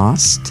Billy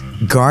Lost.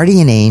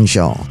 Guardian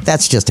Angel.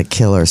 That's just a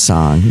killer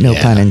song, no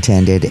pun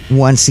intended.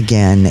 Once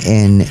again,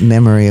 in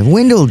memory of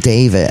Wendell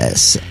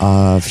Davis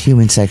of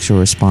Human Sexual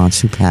Response,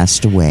 who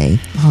passed away.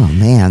 Oh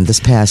man, this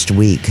past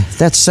week.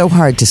 That's so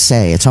hard to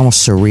say. It's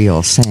almost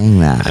surreal saying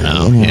that. I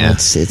know,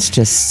 it's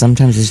just,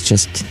 sometimes it's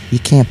just, you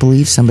can't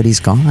believe somebody's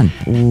gone.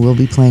 We'll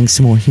be playing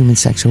some more Human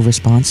Sexual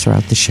Response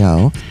throughout the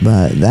show,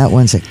 but that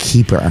one's a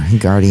keeper,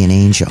 Guardian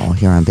Angel,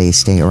 here on Bay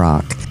State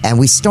Rock. And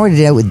we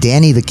started out with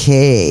Danny the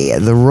K,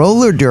 the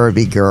roller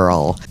derby girl.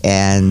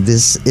 And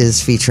this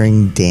is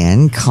featuring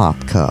Dan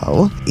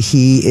Kopko.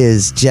 He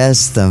is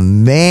just the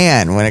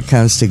man when it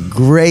comes to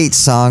great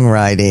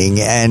songwriting,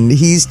 and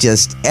he's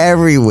just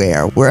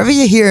everywhere. Wherever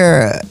you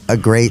hear a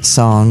great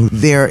song,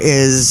 there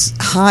is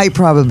high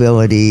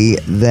probability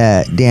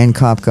that Dan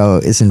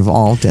Kopko is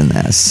involved in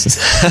this.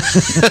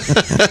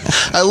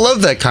 I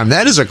love that, Carm.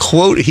 That is a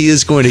quote he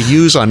is going to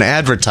use on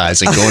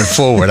advertising going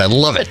forward. I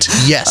love it.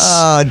 Yes.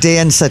 Oh,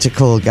 Dan's such a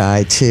cool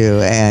guy, too.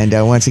 And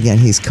once again,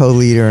 he's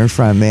co-leader and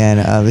frontman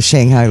of the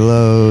Shanghai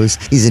Lows.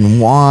 He's in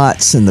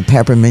Watts and the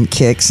Peppermint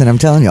Kicks. And I'm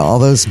telling you, all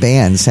those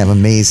bands have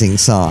amazing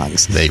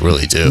songs. They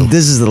really do.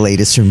 This is the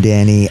latest from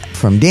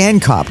Dan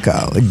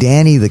Kopko,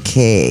 Danny the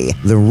K,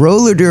 the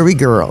roller derby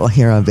girl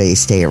here on Bay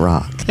State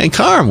Rock. And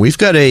Carm, we've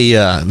got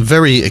a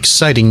very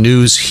exciting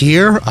news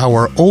here.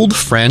 Our old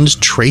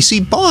friend Tracy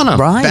Bonham,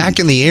 back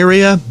in the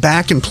area,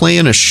 back and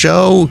playing a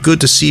show.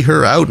 Good to see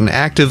her out and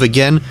active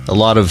again. A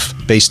lot of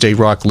Bay State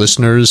Rock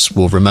listeners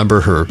will remember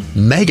her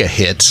mega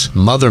hit,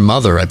 Mother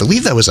Mother. I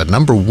believe that was a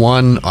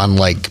 #1 on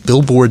like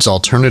Billboard's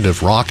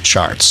alternative rock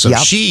charts. So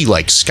she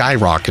like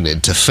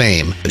skyrocketed to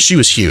fame. She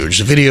was huge.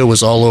 The video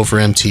was all over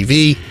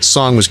MTV. The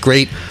song was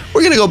great.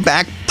 We're going to go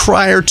back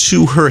prior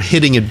to her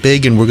hitting it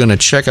big, and we're going to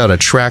check out a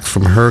track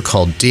from her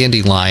called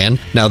Dandelion.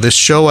 Now, this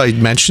show I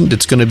mentioned,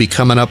 it's going to be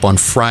coming up on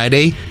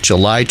Friday,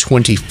 July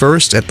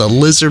 21st at the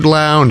Lizard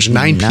Lounge,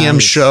 9 p.m.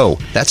 show.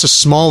 That's a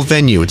small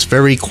venue. It's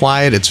very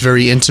quiet. It's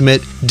very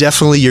intimate.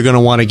 Definitely, you're going to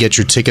want to get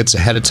your tickets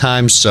ahead of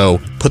time, so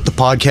put the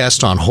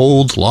podcast on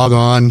hold, log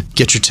on,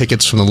 get your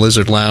tickets from the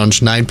Lizard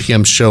Lounge, 9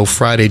 p.m. show,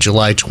 Friday,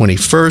 July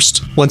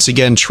 21st. Once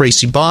again,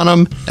 Tracy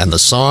Bonham and the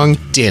song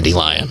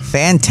Dandelion.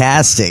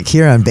 Fantastic.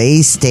 Here on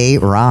Bay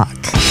State Rock.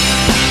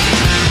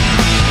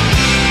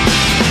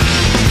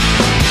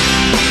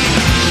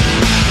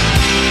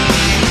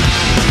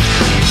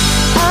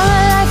 All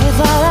my life I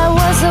thought I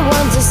was the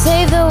one to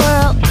save the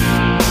world.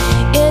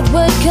 It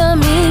would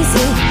come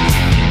easy.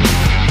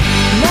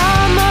 Now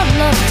I'm old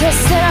enough to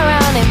sit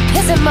around and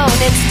piss and moan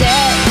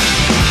instead.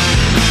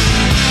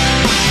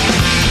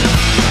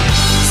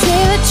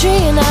 Save a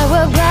tree and I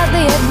will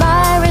gladly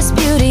admire its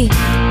beauty.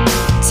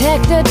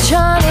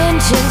 Technotron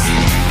engines.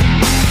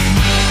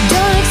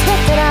 Don't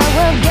expect that I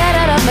will get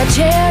out of my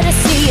chair to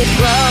see it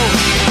grow.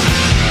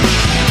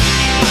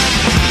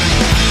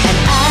 And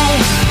I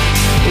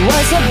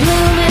was a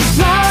blooming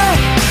flower,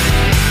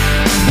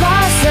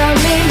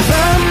 blossoming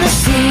from the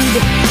seed.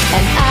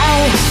 And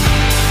I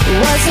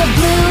was a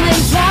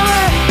blooming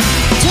flower,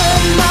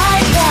 turned my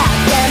back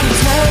and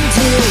turned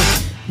to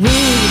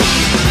weed.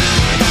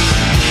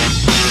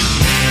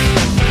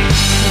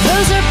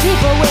 Those are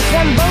people with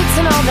them boats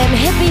and all them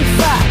hippie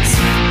fucks.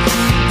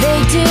 They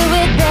do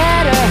it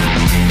better.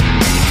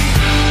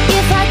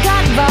 If I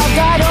got involved,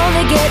 I'd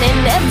only get in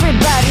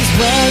everybody's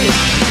way.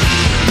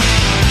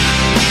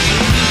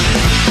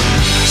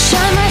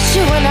 Shine my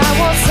shoe and I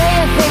won't say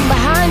a thing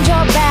behind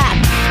your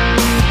back.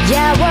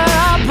 Yeah, we're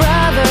all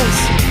brothers.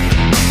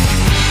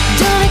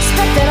 Don't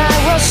expect that I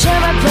will share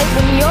my plate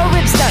when your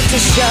ribs start to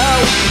show.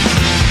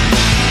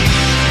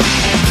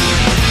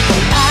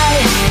 And I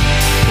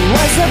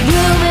was a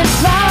blooming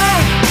flower,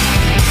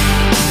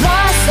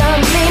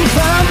 blossoming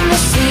from the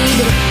seed.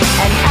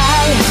 And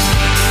I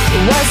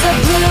was a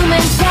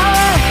blooming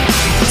flower,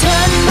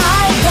 turned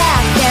my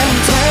back and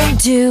turned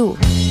to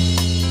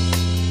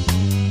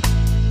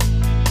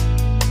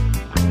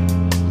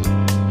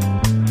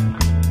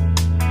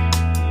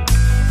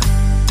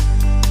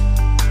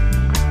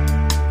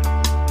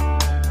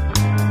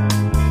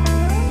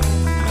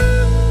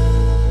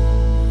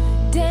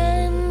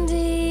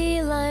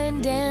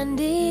dandelion,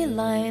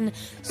 dandelion,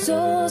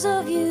 souls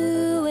of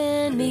you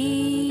and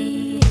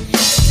me.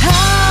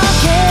 How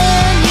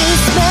can you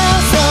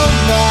smell so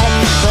bad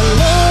but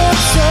look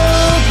so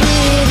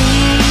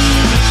pretty?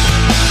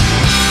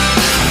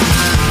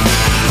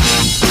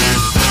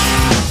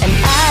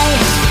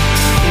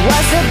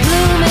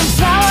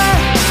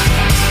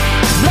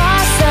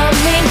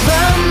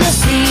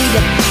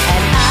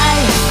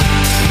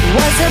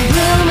 a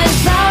blooming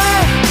flower.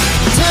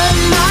 Turn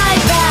my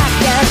back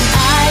and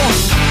I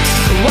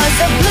was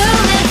a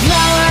blooming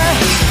flower,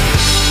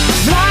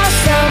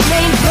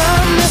 blossoming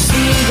from the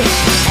seed.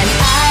 And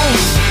I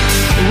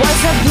was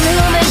a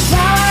blooming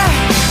flower.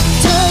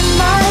 Turn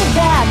my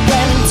back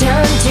and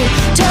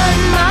turn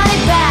my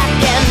back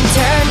and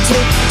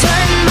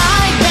turn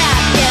my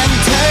back and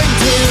turn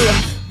to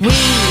weed.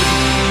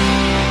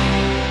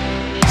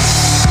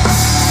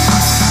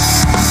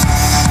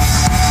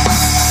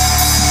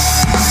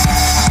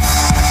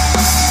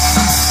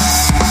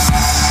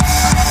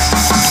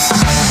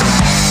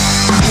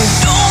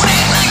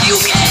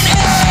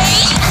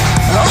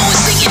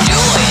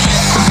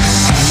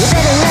 You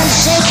better learn to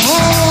shake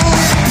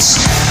hands.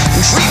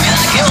 Treat me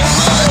like your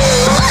mother.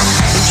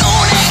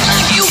 Don't act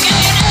like you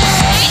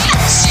can't.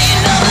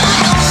 Stand up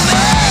like a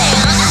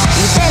man.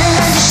 You better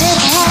learn to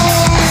shake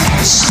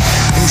hands.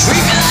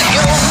 Treat me like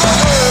your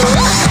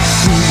mother.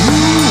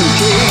 You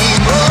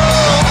came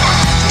up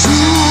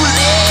too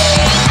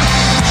late.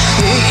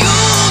 You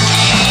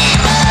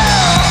came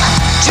up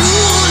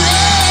too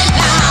late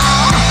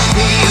now.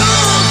 You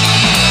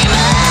came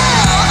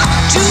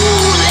up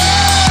too late.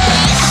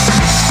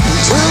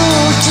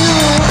 Do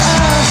a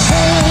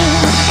thing.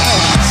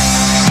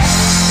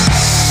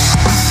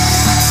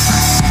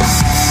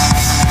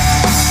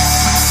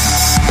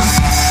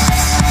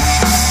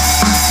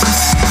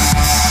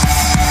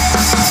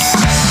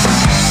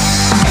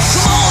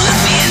 Come on, look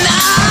me in the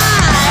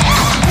eye.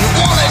 You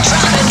wanna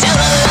try to tell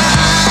a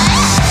lie?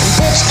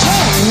 Bitch,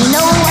 can you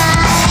know why?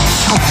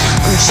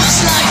 I'm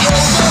just like your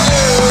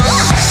mother.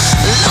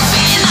 Look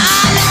me in the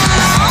eye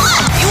now.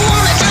 You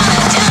wanna try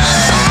to tell a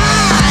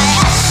lie?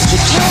 You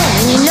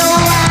can, you know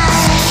why?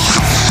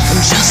 I'm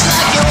just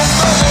like your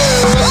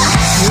mother.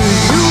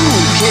 You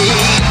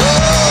came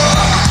up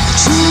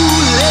too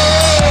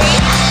late.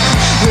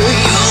 You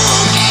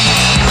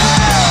came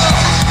up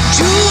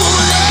too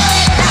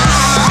late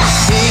now.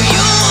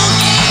 You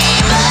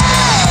came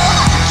up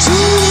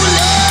too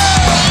late.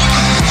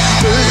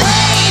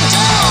 Play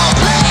dumb,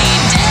 play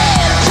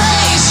dead,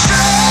 play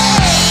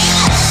straight.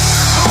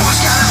 Always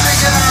gotta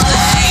figure out.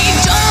 Play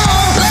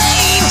dumb,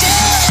 play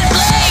dead,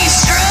 play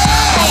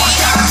straight. Always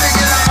gotta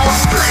figure out.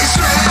 Play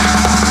straight.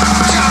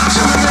 Time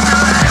to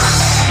manipulate.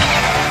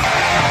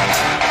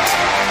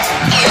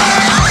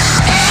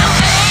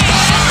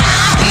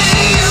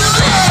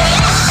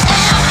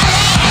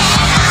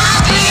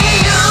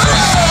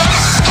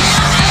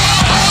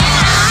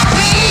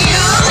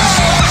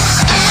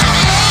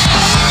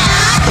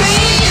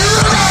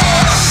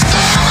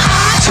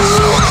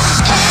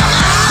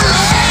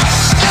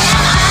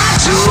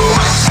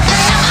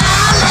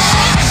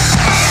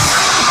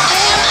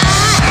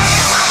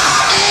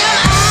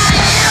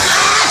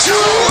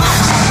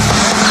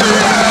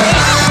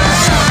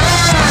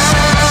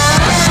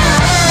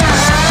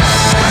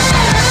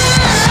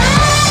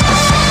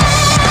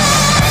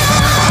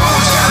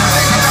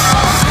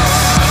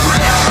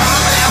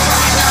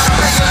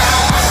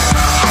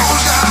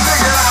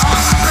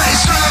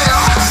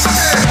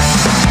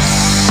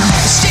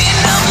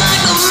 Stand up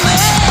like a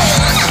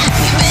man.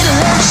 You better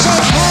learn to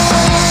shake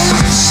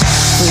hands.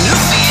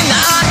 Look me in the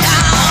eye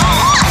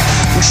now.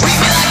 Treat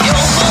me like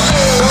your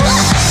mother.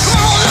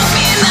 Come on, look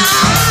me in the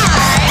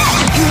eye.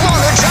 You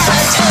wanna try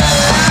to tell a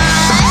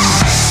lie?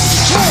 You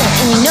can't,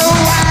 and you know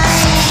why?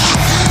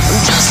 I'm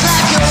just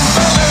like your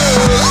mother.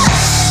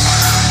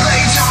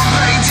 Play dumb,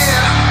 play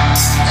dead.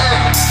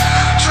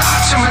 Try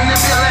to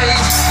manipulate.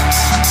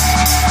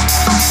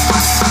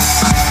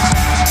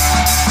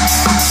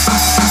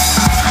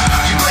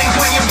 You blink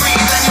when you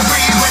breathe and you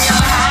breathe when you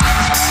lie.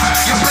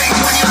 You blink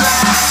when you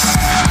lie.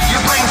 You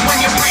blink when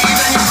you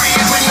breathe and you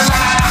breathe when you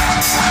lie.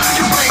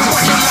 You blink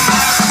when you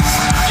lie.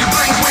 You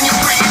blink when you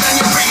breathe and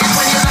you breathe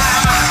when you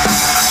lie.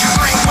 You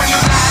blink when you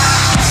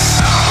lie.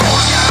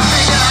 Always gotta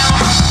figure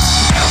out.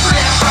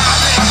 Left,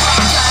 right,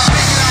 gotta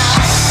figure out.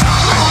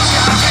 Always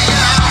gotta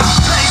figure out.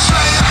 Play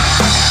straight.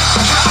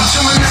 Try to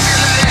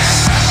manipulate.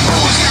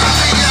 Always gotta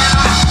figure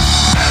out.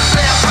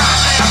 Left,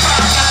 right,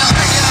 gotta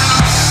figure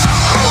out.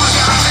 Always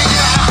gotta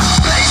figure out.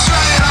 Play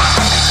straight.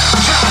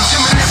 Try to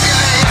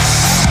manipulate.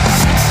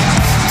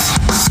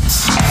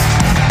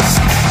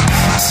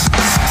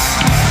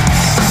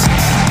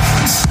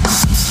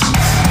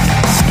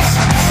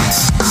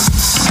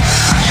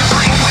 You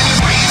blink when you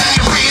breathe and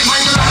you breathe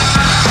when you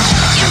lie.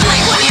 You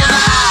blink when you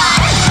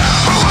lie.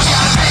 Always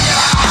gotta figure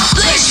out.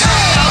 Play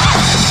straight.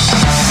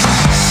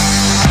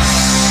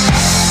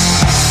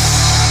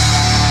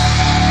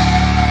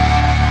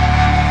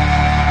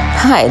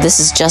 Hi, this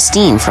is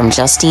Justine from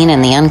Justine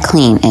and the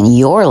Unclean, and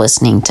you're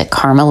listening to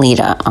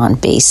Carmelita on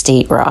Bay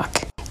State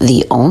Rock,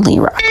 the only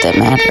rock that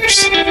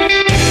matters.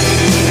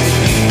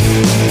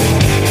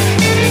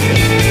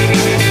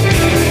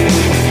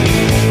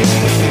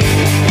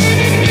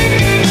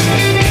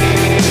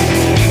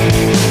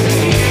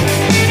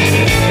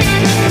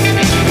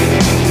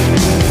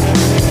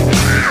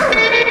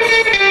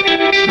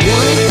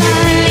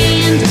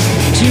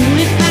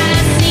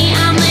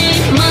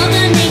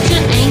 Mother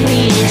Nature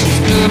angry and she's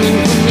coming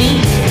for me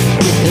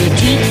with her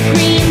teeth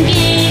green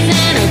game.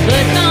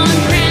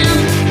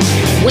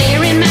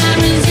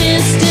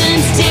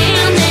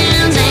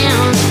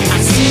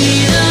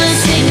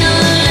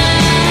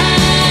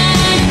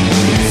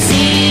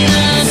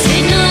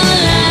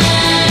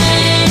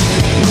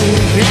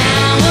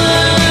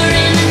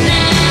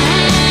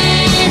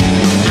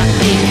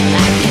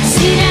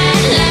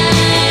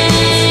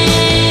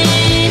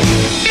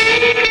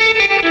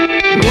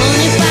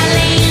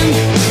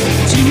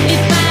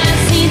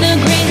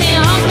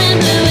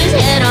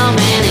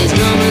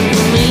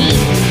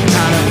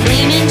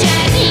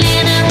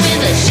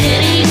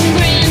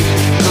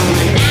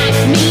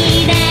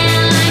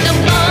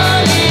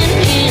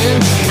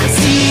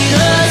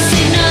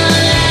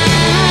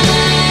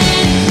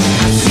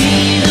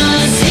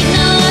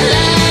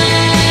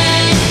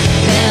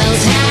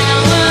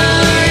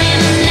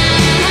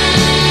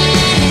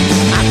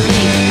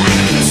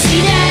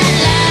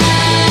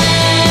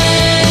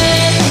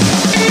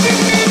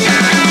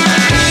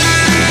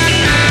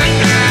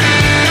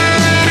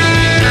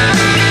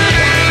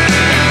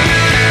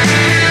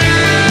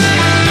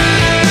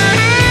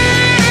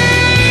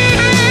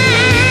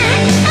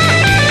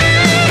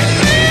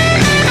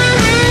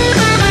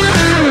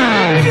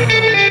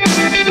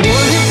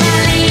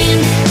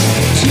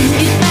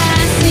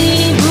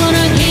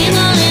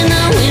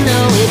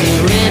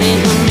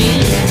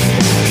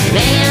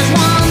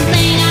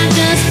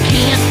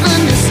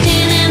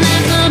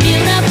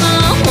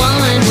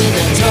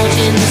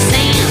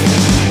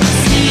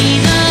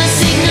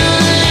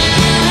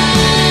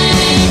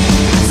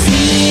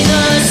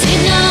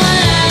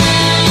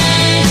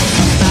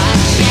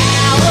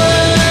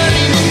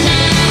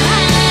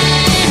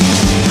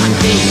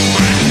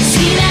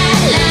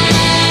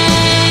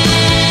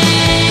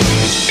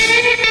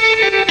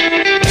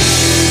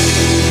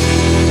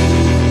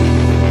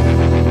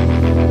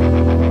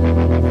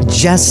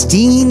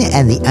 Justine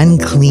and the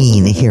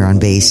Unclean here on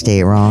Bay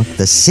State Rock,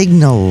 The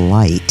Signal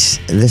Light.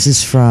 This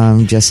is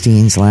from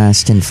Justine's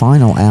last and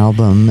final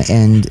album,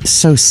 and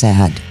so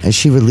sad.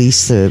 She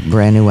released the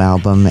brand new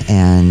album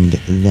and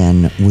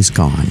then was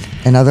gone.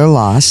 Another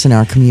loss in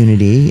our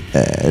community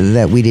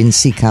that we didn't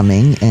see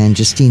coming, and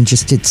Justine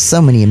just did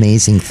so many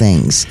amazing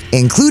things,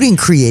 including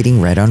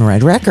creating Red on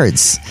Red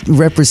Records,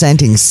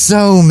 representing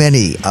so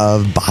many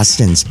of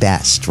Boston's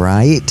best,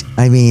 right?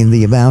 I mean,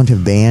 the amount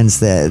of bands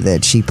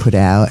that she put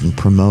out and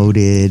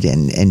promoted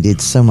and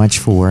did so much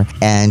for.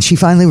 And she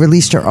finally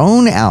released her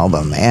own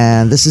album,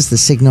 and this is the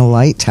Signal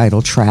Light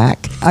title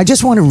track. I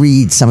just want to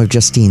read some of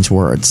Justine's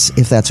words,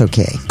 if that's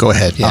okay. Go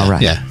ahead. Yeah. All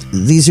right. Yeah.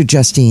 These are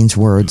Justine's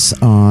words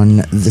on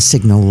the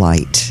Signal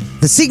Light.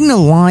 The Signal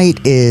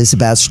Light is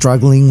about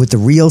struggling with the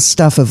real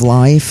stuff of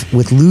life,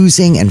 with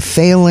losing and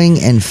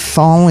failing and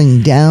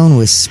falling down,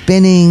 with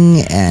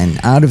spinning and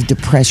out of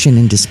depression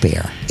and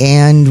despair,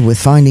 and with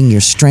finding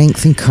your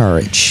strength and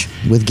courage,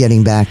 with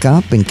getting back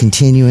up and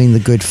continuing the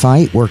good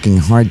fight, working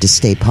hard to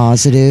stay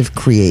positive,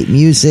 create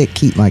music,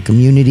 keep my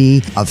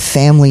community of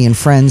family and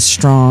friends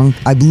strong.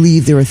 I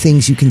believe there are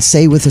things you can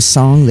say with a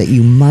song that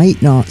you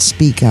might not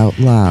speak out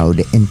loud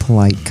in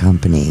polite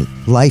company.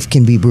 Life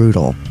can be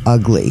brutal,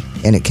 ugly,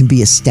 and it can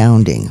be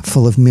astounding,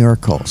 full of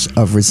miracles,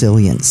 of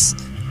resilience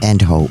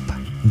and hope.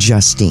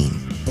 Justine.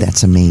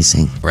 That's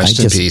amazing. Rest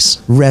in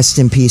peace. Rest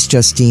in peace,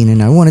 Justine.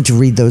 And I wanted to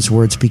read those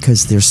words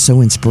because they're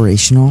so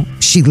inspirational.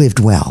 She lived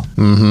well.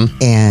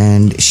 Mm-hmm.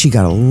 And she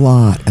got a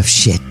lot of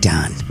shit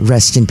done.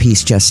 Rest in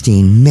peace,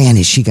 Justine. Man,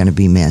 is she going to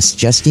be missed.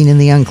 Justine and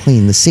the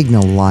Unclean, The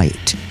Signal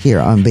Light, here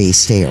on Bay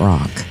State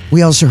Rock.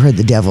 We also heard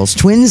the Devil's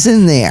Twins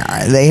in there.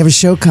 They have a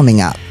show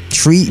coming up,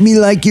 Treat Me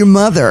Like Your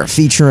Mother,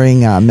 featuring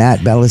Matt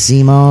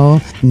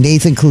Bellissimo,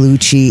 Nathan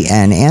Colucci,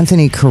 and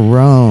Anthony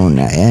Carone.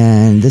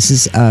 And this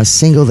is a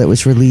single that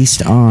was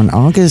released on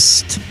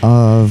August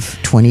of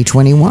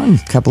 2021, a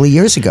couple of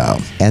years ago.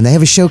 And they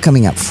have a show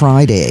coming up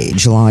Friday,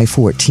 July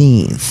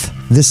 14th.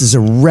 This is a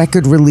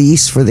record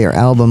release for their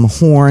album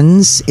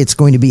Horns. It's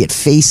going to be at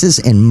Faces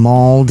in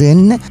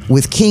Malden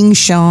with King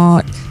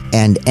Shot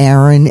and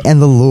Aaron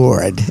and the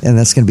Lord. And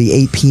that's going to be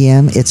 8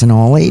 p.m. It's an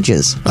all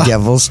ages.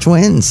 Devil's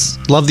Twins.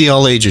 Love the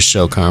all ages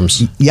show,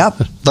 Carms. Yep.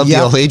 Love the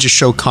all ages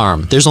show,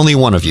 Carm. There's only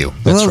one of you.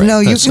 That's right. No,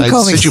 you can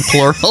call me. Said you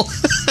plural?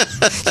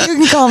 You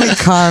can call me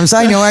Carms.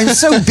 I know. I'm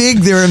so big,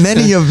 there are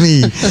many of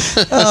me.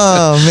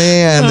 Oh,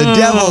 man. The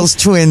Devil's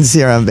Twins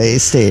here on Bay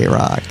State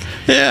Rock.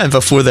 Yeah, and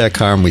before that,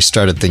 Carm, we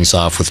started things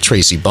off with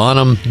Tracy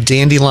Bonham,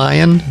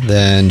 Dandelion.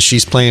 Then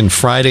she's playing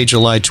Friday,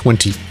 July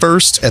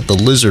 21st at the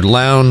Lizard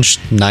Lounge,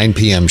 9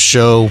 p.m.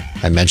 show.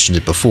 I mentioned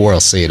it before. I'll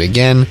say it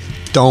again.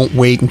 Don't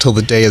wait until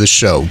the day of the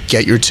show.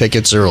 Get your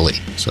tickets early.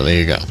 So there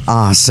you go.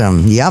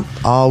 Awesome. Yep.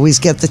 Always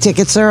get the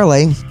tickets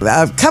early.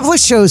 A couple of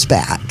shows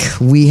back,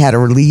 we had a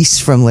release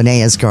from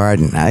Linnea's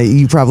Garden.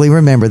 You probably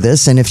remember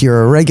this. And if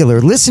you're a regular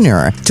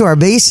listener to our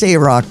Bay State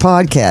Rock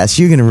podcast,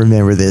 you're going to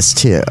remember this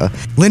too.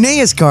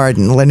 Linnea's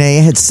Garden.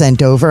 Linnea had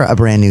sent over a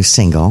brand new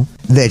single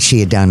that she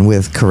had done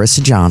with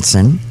Carissa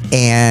Johnson.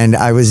 And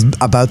I was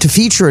about to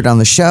feature it on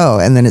the show.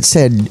 And then it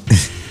said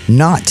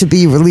not to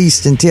be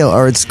released until,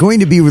 or it's going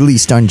to be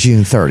released on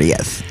June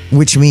 30th,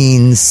 which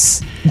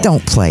means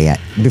don't play it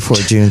before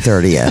June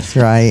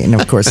 30th, right? And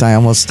of course, I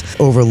almost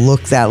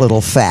overlooked that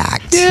little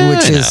fact,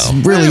 which is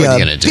really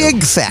a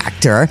big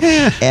factor,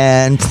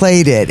 and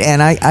played it.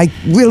 And I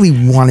really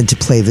wanted to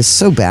play this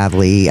so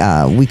badly.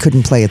 We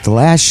couldn't play it the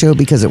last show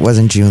because it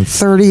wasn't June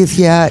 30th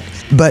yet,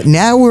 but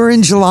now we're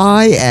in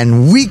July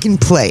and we can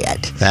play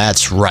it.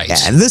 That's right.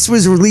 And this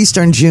was released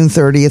on June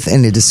 30th,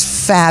 and it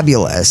is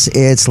fabulous.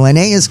 It's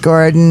Linnea's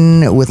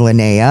Garden with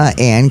Linnea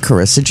and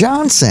Carissa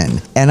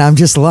Johnson. And I'm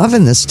just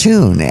loving this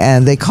tune.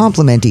 And they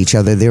complement each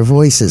other. Their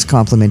voices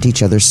complement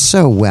each other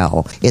so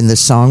well in the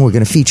song. We're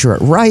going to feature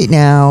it right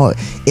now.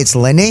 It's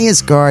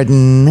Linnea's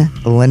Garden,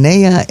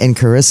 Linnea and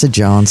Carissa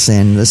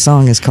Johnson. The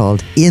song is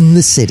called In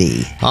the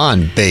City.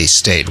 On Bay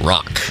State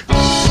Rock.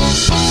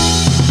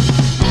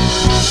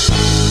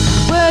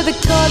 Where the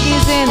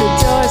corgis in the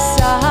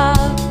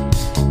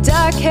doorstop,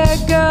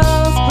 dark-haired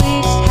girls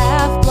bleached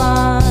half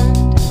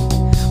blonde.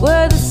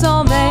 Where the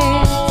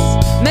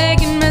soulmates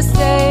making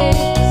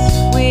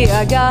mistakes, we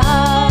are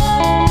God.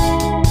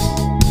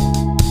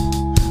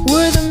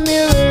 Where the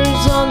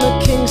mirrors on the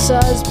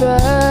king-size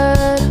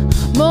bed,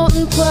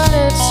 molten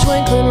planets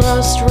twinkling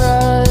rust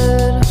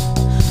red.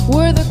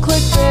 We're the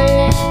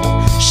clickbait,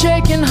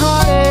 shaking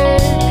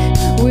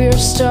heartache, we're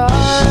stars.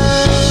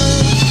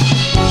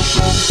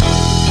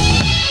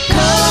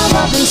 Come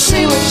up and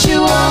see what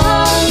you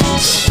want.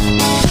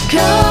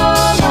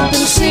 Come up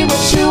and see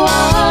what you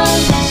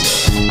want.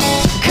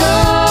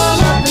 Come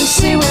up and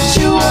see what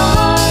you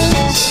want.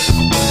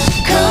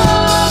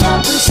 Come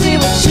up and see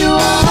what you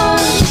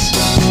want.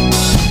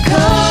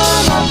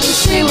 Come up and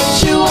see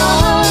what you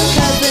want.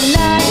 'Cause the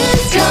night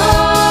is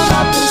come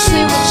up and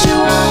see what you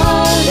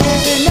want.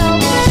 If you know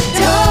it,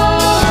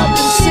 come up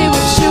and see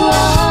what you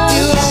want.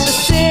 You have the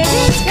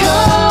cities,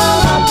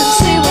 come up and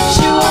see what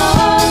you want.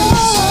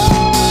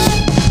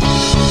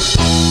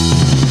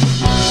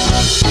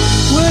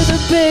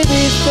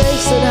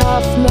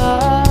 puff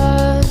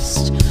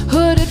must,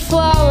 hooded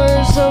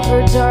flowers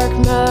over dark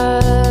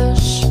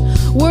mesh.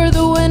 Were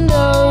the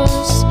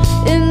windows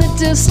in the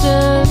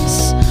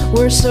distance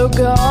were so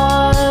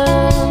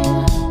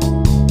gone.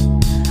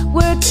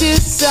 We're two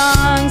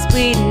songs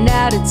bleeding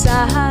out of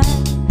time.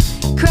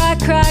 Cry,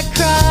 cry,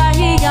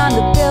 cry on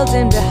the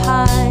building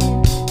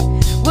behind.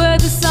 We're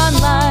the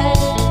sunlight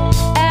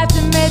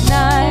after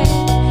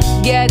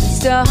midnight, getting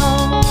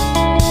stoned.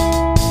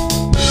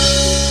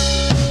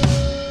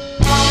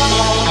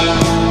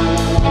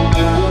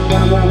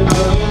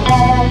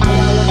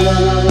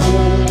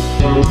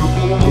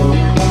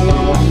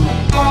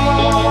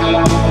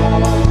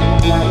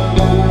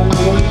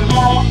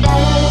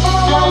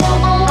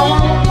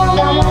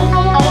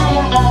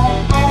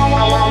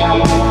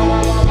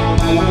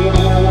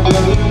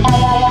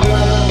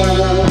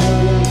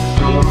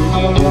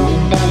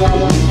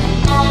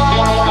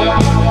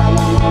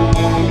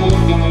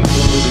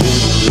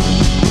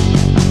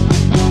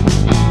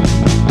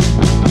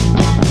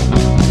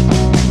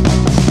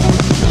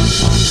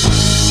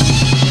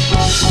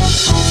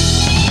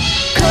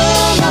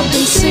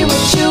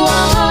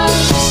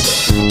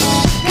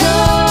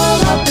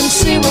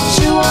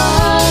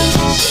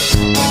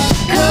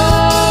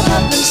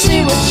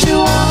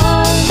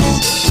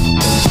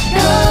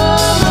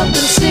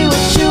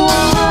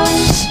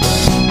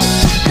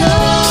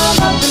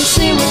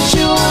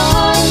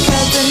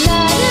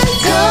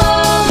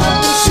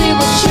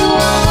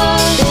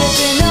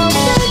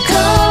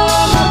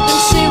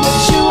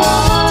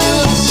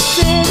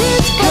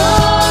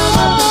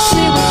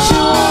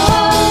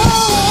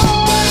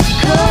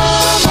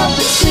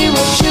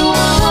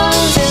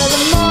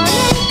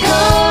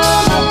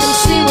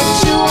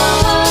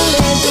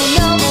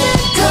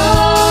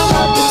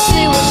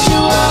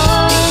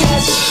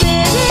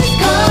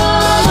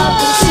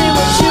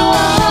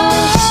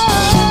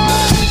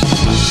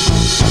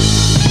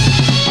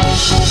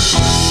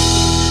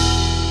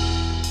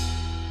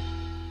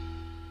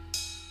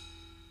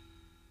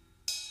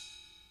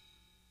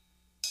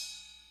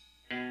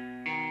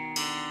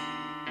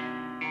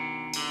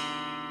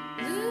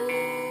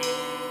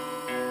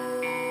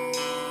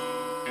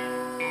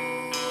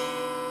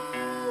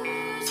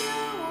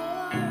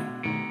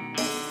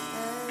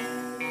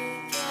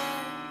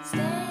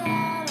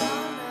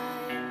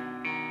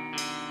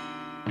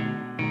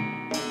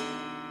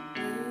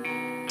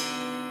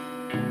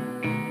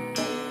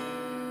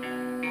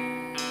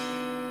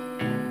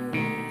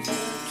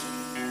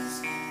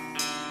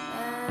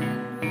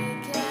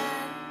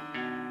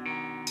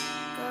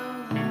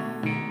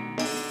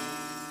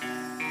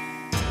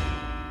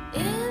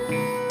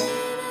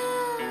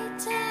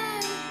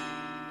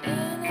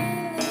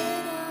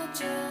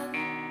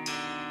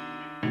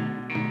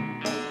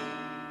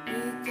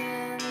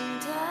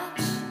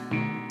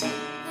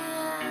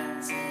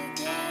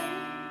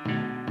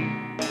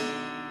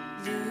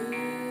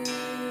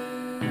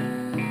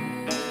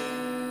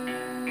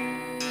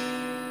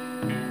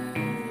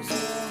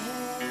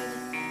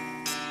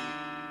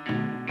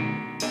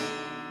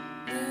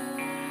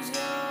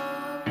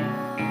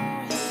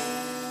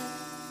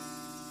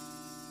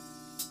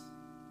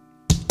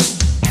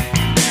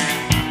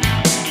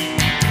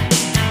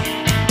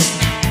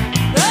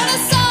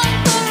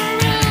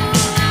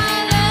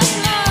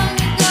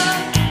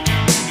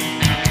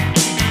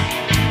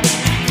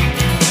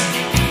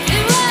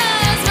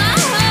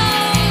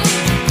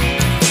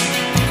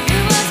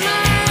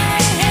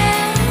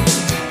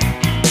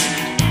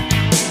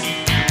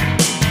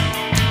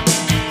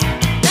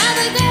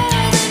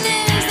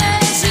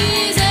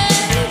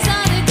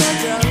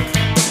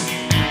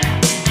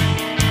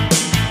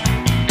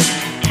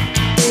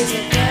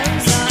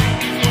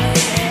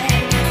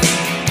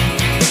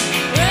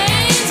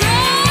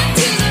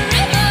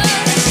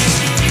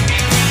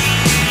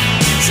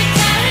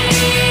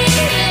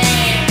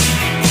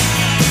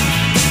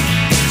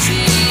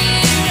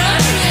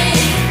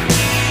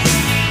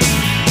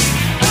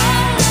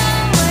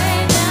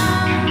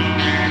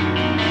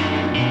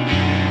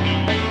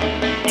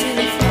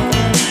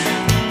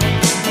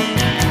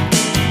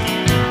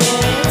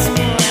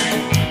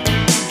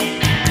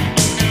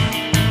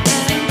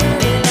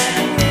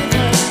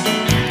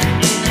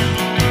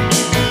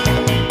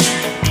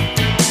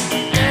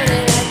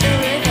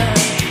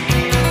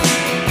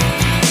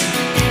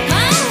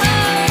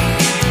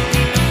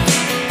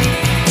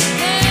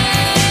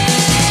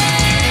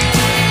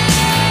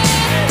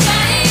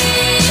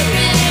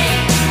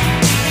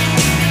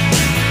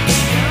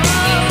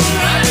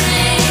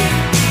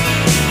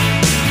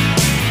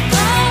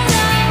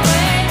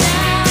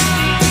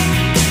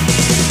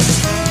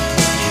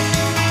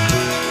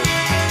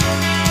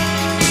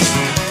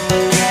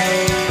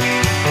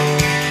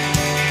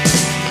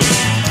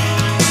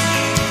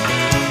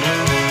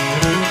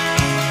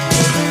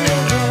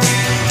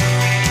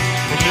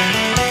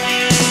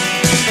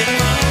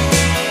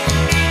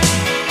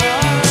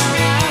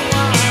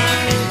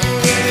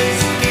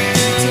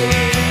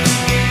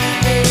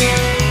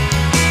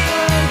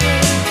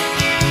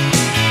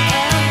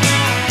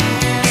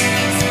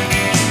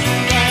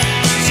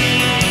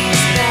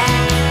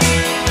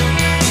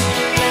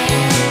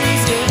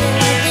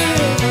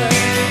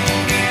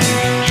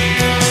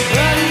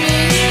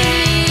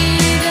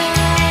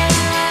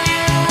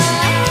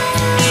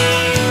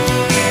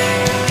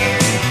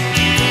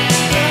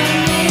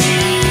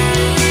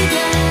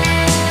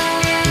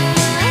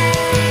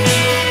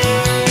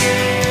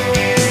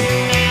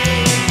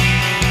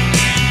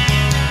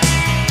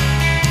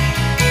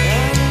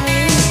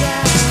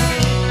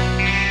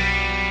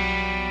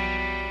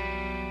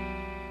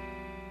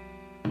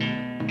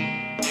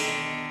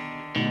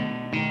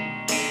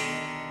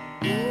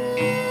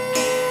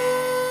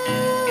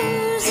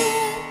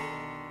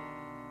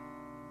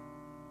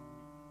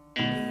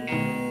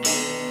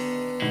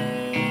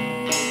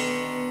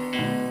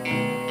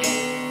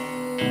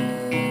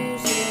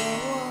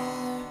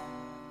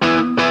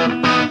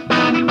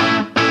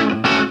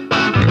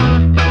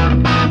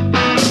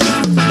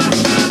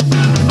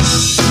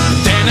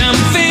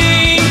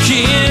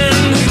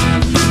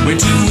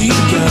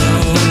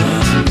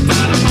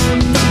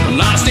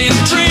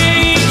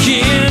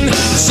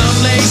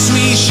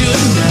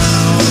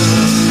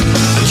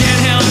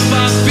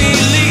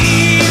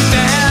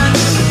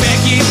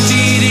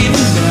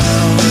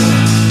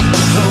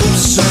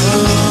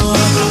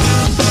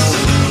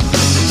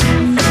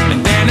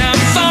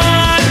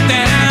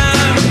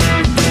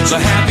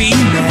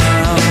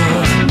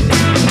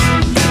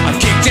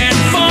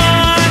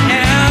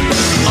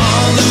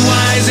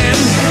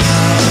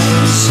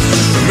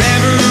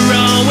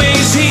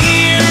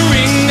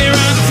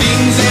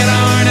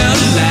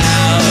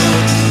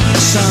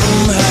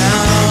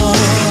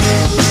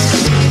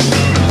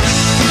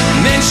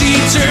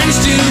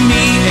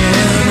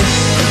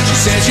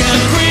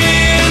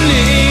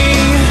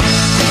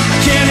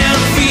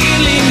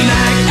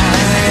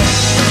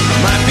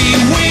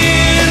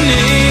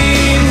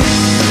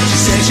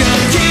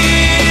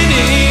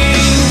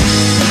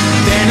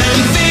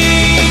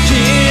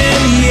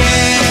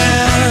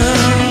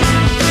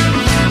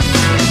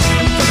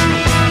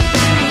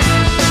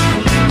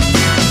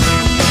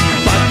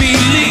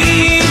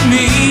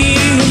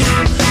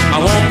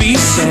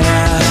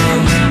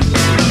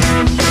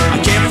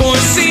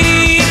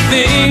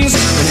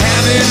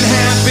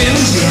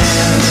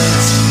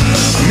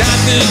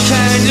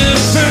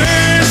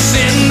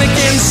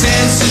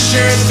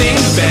 sure think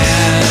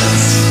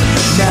best,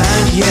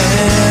 not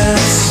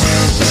yet.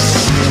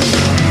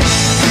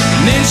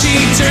 And then she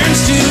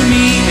turns to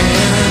me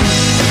and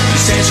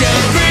says,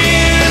 you're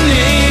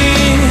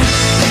grinning.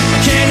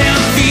 Can't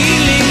help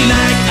feeling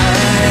like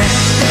I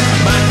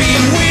might be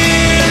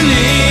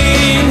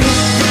winning.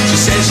 She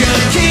says,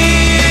 you're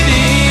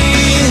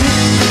kidding.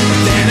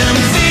 Then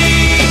I'm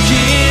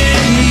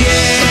thinking,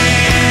 yeah,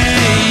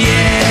 yeah,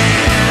 yeah.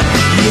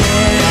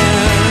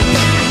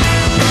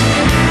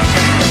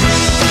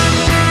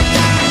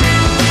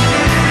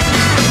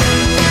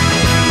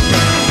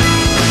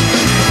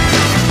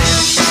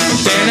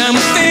 Then I'm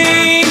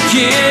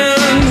thinking,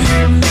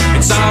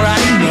 it's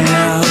alright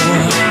now.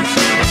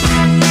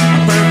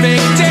 A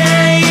perfect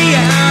day,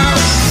 I'll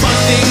fuck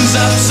things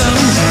up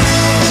somehow.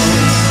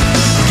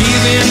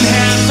 Given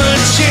half a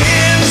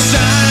chance,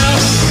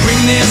 I'll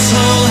bring this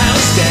whole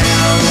house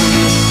down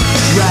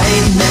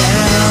right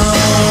now.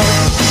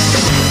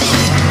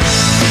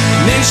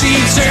 And then she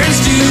turns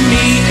to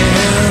me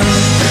and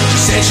she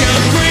says,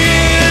 you're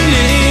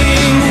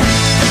grinning.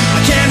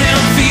 I can't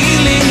help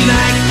feeling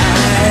like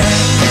I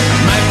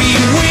might be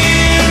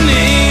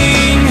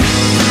winning.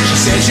 She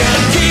says,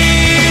 you're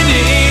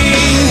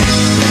kidding.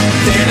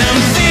 Then I'm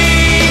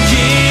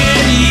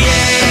thinking,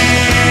 yeah,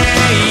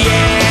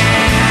 yeah,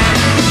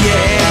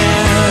 yeah.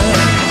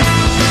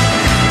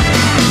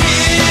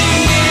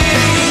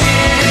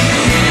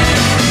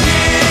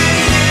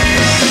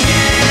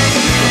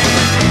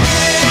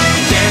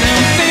 Then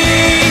I'm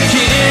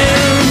thinking,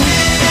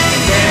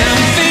 then I'm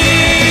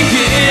thinking,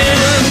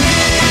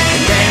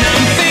 then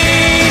I'm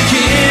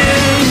thinking,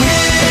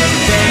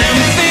 then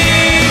I'm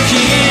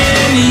thinking,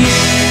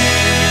 yeah.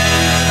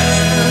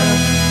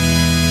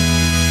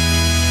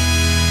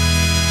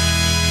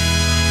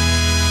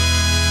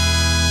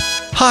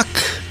 Huck.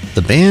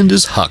 The band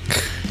is Huck.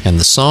 And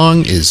the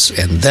song is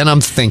And Then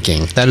I'm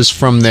Thinking. That is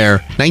from their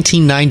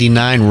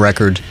 1999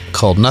 record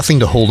called Nothing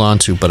to Hold On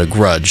To But a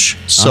Grudge.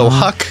 So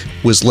Huck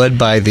was led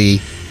by the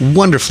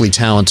wonderfully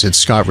talented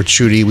Scott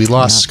Ricciuti. We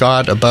lost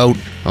Scott about,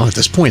 at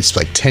this point, it's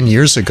like 10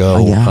 years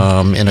ago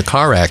in a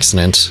car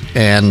accident.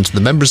 And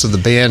the members of the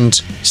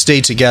band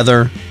stayed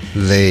together.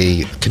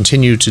 They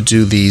continue to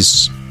do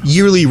these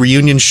yearly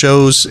reunion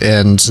shows,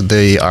 and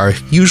they are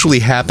usually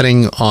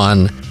happening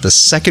on the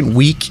second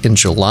week in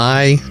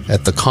July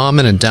at the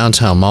Common in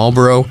downtown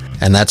Marlboro,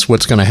 and that's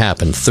what's going to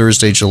happen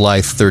Thursday, July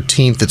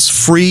 13th. It's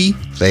free.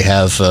 They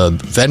have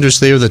vendors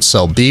there that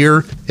sell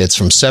beer. It's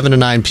from 7 to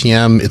 9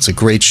 p.m. It's a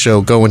great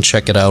show. Go and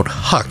check it out.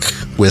 Huck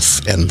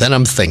with And Then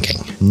I'm Thinking.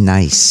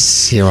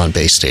 Nice. Here on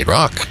Bay State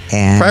Rock.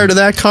 And prior to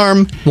that,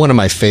 Carm, one of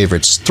my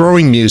favorites,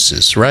 Throwing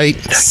Muses, right?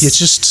 It's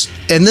just,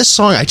 and this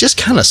song, I just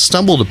kind of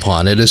stumbled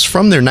upon it. It's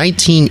from their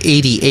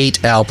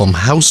 1988 album,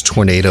 House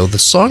Tornado. The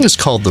song is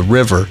called The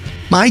River.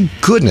 My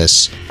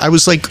goodness. I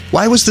was like,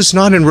 why was this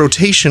not in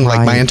rotation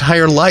like my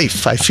entire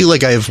life? I feel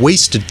like I have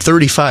wasted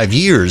 35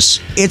 years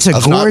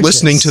of not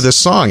listening to this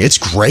song. It's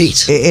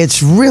great.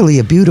 It's really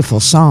a beautiful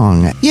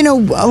song. You know,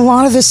 a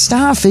lot of this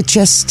stuff, it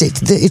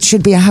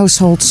should be a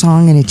household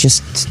song, and it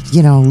just,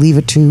 leave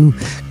it to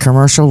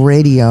commercial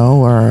radio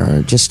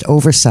or just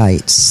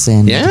oversights.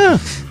 And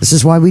this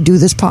is why we do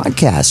this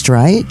podcast,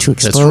 right? To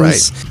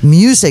expose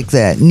music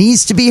that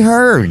needs to be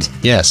heard.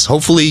 Yes.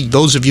 Hopefully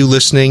those of you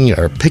listening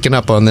are picking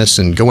up on this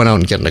and going out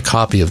and getting a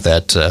copy of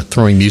that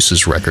Throwing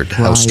Muses record,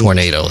 House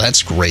Tornado.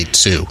 That's great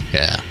too.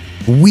 Yeah.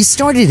 We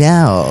started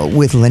out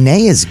with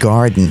Linnea's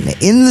Garden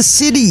in the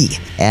City,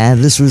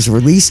 and this was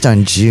released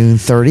on June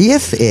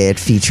 30th. It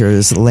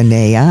features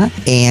Linnea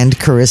and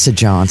Carissa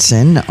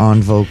Johnson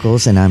on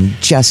vocals, and I'm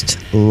just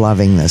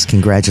loving this.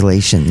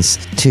 Congratulations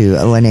to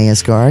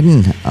Linnea's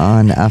Garden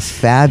on a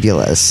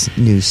fabulous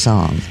new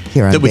song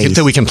here on that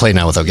we can play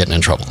now without getting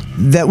in trouble.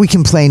 That we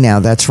can play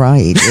now, that's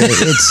right.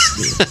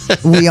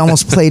 We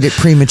almost played it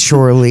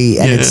prematurely,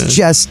 and it's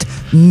just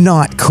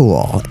not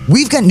cool.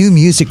 We've got new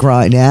music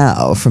right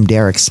now from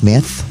Derek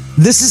Smith.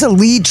 This is a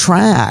lead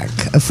track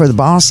for the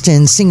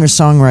Boston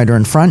singer-songwriter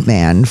and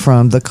frontman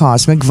from the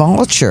Cosmic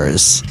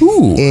Vultures.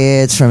 Ooh.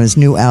 It's from his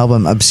new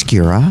album,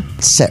 Obscura.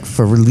 It's set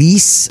for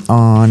release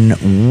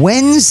on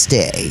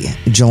Wednesday,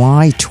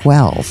 July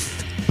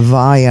 12th,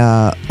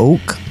 via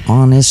Oak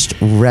Honest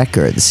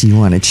Records. You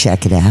want to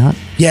check it out?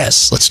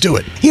 Yes, let's do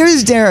it.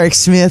 Here's Derek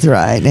Smith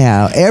right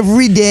now,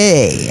 Every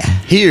Day.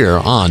 Here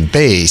on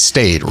Bay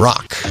State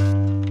Rock.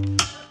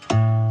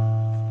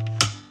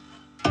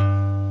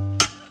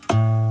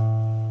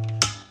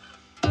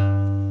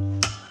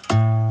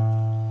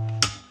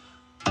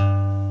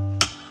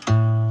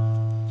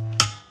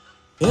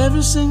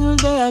 Every single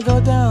day I go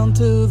down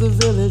to the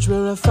village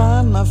where I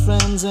find my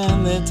friends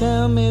and they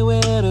tell me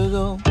where to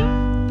go.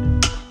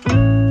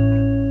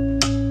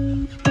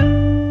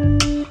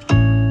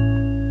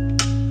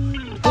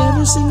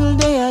 Every single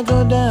day I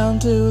go down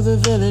to the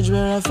village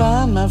where I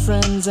find my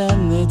friends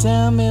and they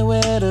tell me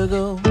where to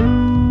go.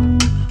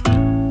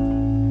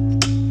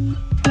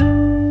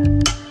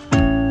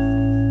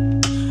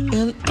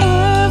 And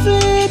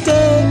every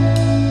day,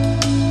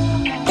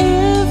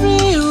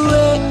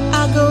 everywhere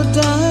I go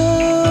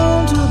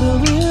down to the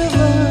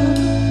river,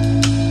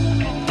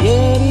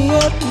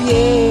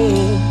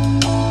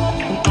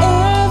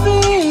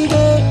 Every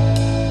day,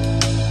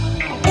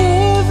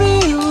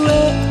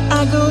 everywhere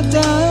I go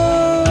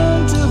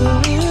down to the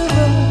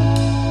river.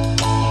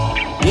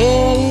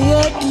 Yeah.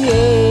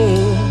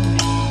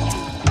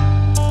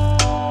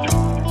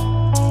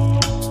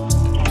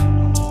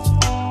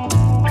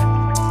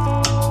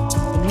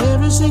 And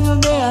every single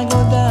day I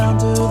go down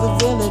to the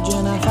village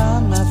and I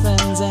find my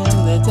friends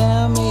and they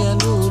tell me a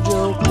new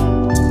joke.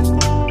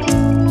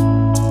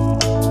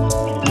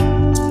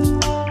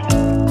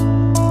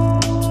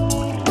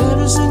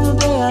 Every single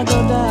day I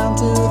go down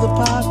to the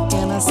park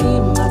and I see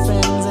my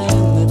friends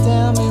and they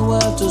tell me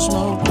what to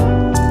smoke.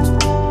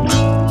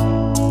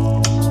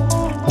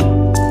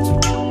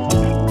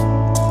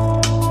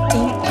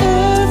 And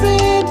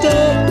every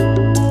day,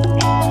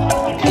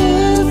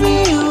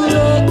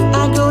 everywhere I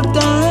go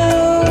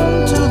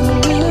down to the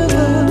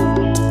river.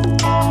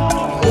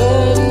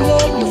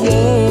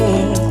 Yeah.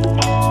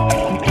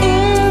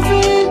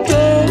 Every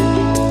day,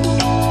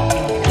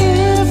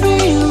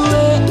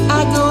 everywhere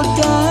I go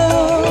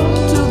down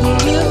to the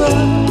river.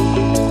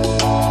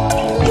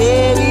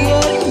 Yeah.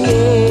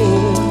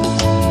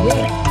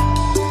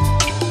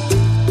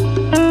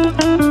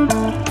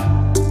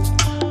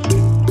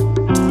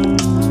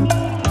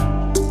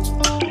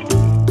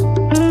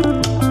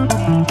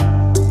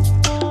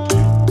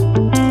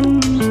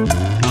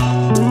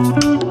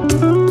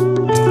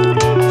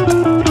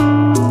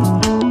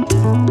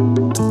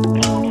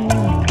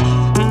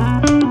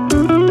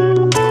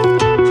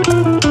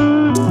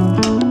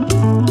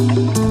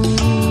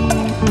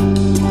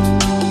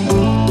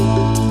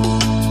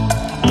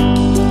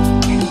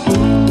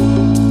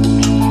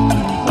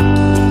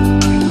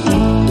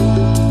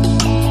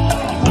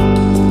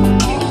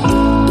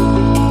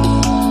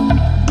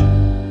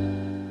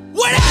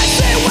 When I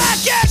say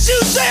whack ass, you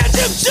say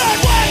Egyptian.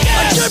 Whack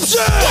ass.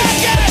 Egyptian.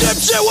 Whack ass.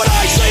 Egyptian. When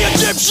I say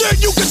Egyptian,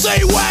 you can say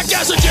whack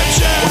ass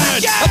Egyptian.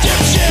 Whack ass.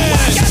 Egyptian.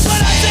 Whack ass.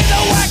 When I say the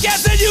whack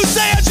ass, then you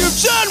say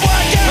Egyptian.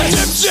 Whack ass.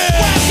 Egyptian.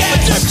 Whack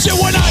ass. Egyptian.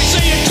 When I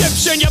say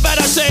Egyptian, you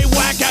better say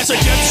whack ass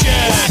Egyptian.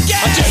 Whack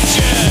ass.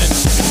 Egyptian.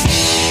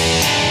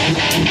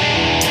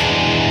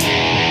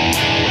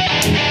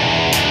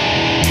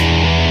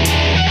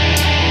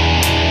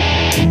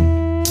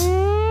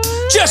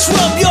 Just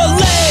rub your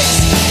legs.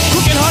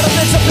 Cooking harder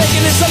than some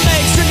bacon and some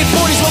eggs. Drinking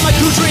 40s while my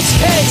crew drinks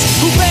kegs.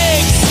 Who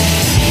begs?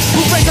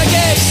 Who breaks like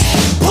eggs?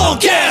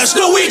 Punk ass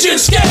Norwegian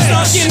sketch.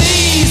 On your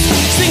knees.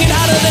 Singing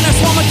harder than a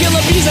swarm of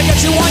killer bees. I got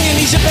you on your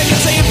knees. You're begging,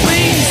 saying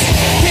please.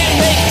 Can't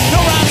make no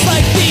rhymes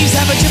like these.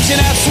 Have Egyptian,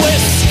 have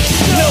Swiss.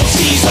 No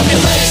C's. Rub your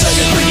legs like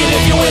a cricket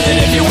if you with it.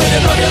 If you with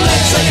it, rub your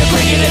legs like a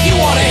cricket. If you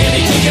want to hit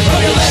it, kick it.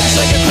 Rub your legs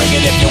like a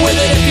cricket. If you with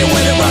it, if you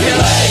with it, rub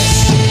your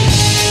legs.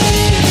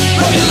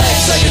 Rub your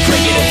legs like a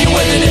cricket if you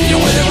with it, if you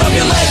with it, rub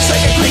your legs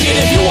like a cricket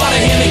if you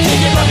wanna hear me kick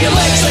it, rub your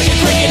legs like a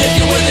cricket if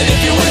you with it, if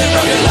you with it,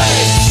 rub your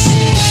legs.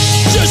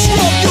 Just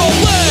rub your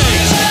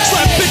legs.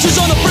 Slap bitches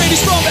on the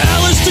Brady's from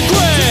Alice to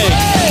Greg.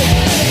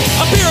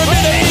 A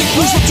pyramid of ink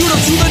moves from Judah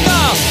to the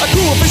Nile. A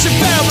crew of fishing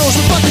pharaohs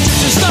with buck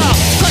Egyptian style.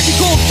 Cracking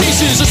cold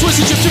cases of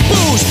Swiss Egyptian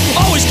booze.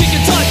 Always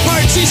kicking tonic,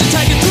 pirate season,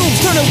 tagging tombs.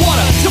 Turning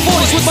water to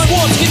 40s with my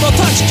warms. Keep on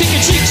touch,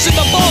 kicking cheeks in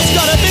the balls.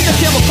 Got a bigger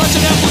camel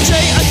clutching apple J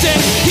a day.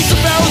 Keep the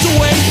barrels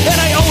away.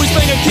 And I always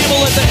bang a camel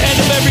at the end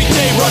of every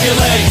day. Rub your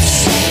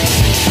legs.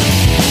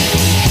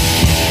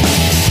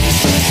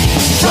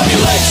 Rub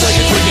your legs like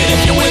a cricket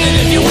if you with it,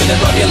 if you with it,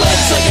 rub your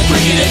legs like a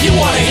cricket if you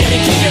wanna hit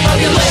it, kick it,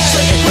 rub your legs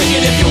like a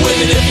cricket if you with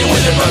it, if you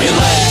with it, rub your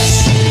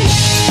legs.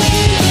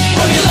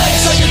 Rub your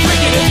legs like a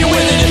cricket if you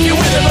with it, if you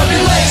with it, rub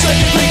your legs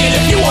like a cricket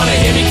if you wanna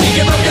hit me, kick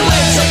it, rub your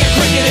legs like a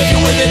cricket if you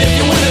with it, if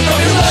you with it,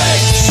 rub your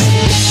legs.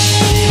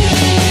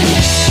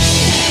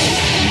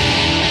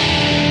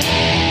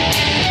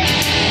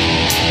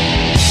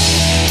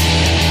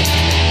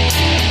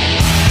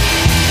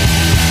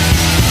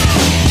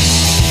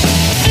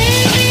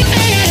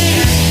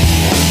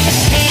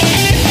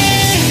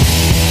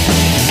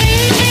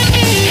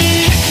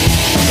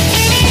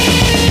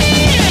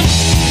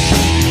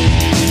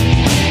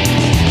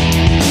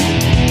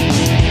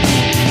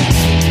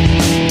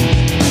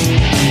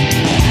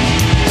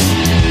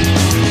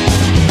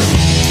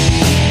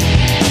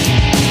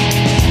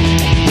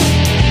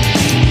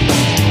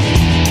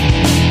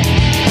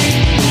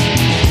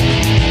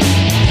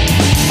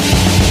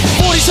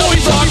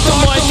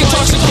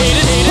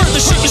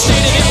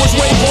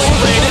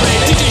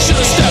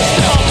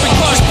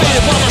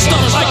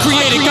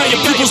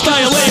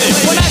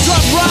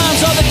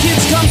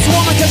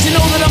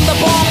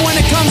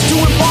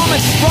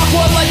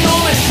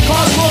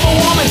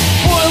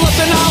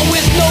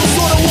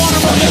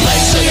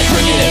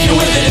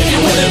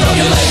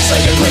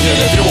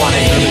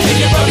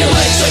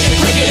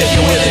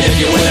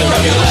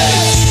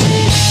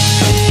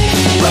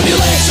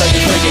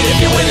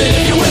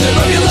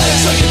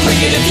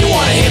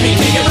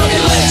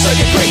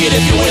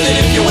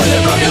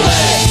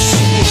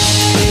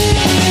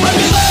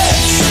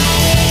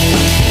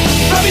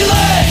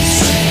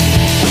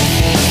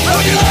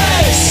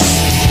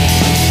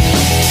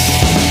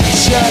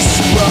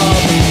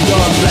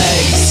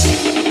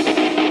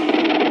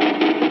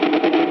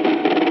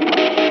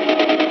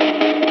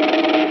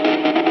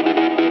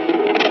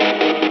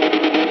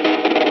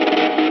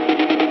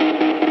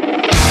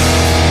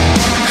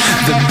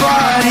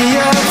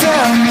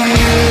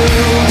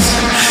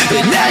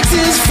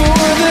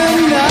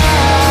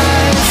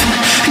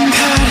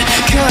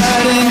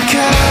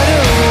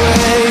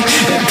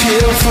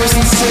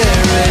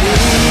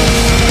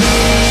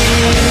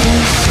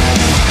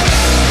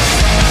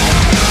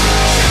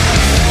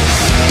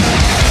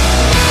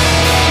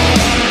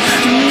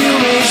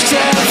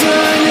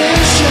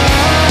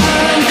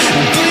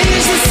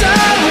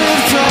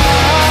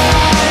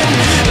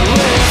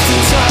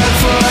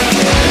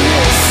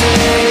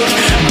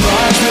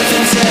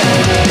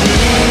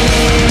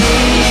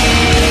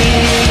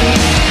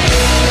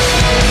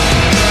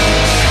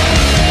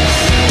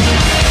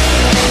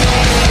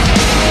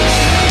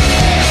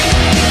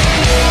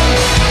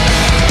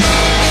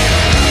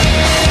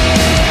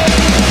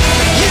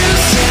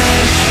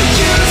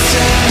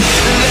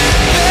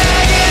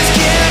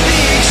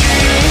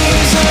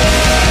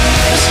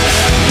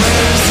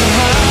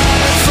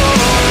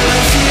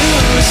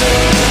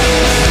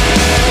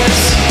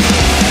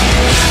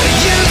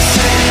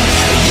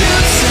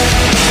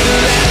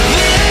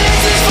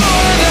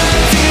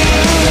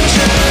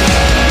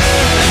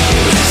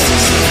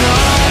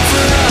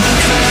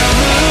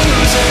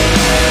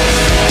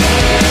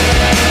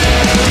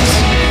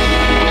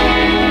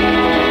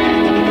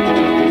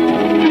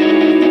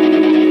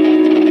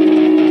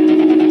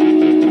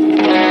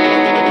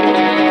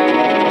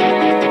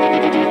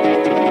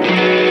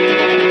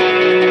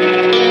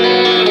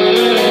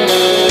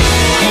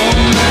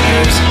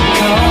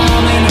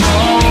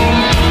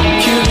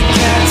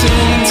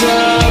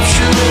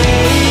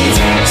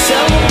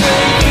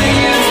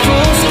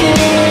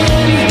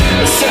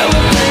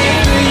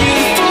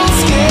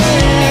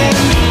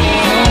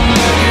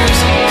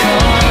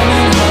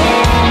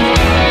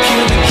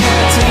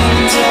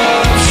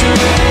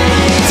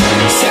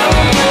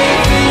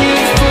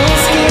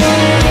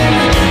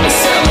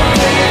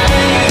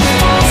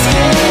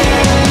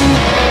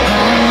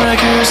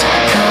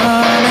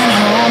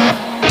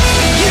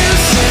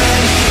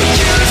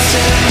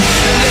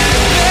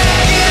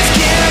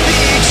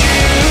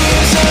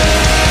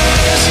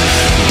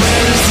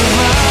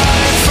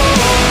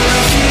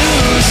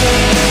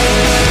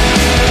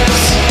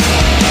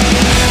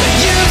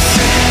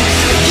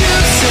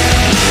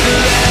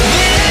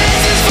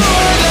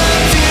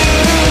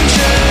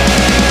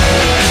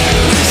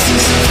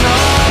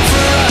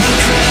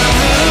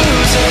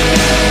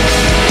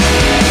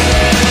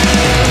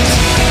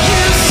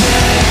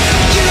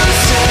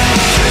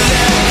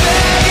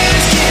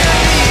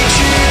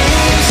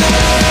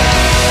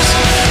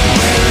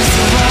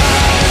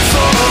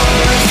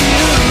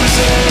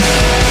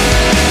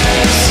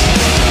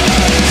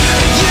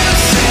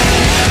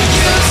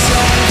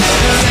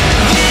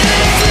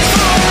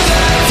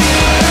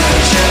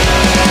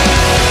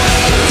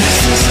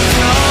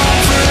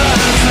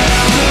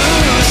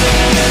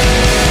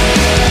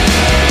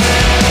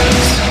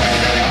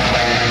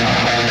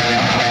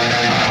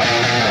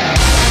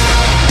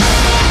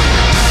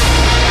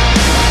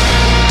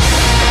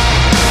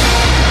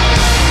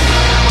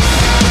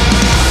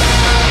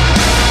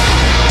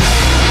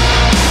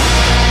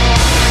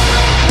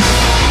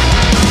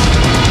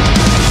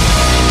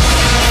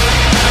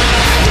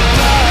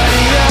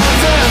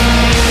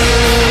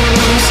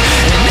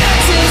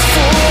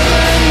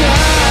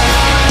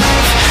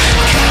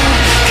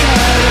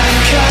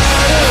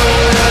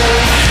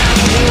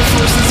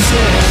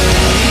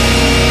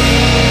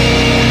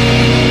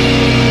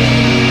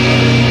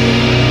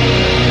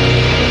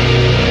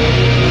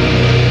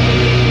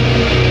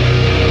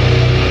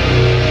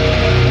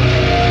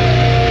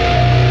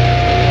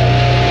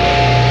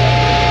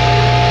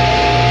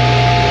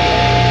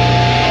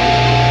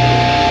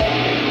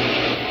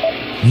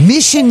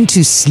 Mission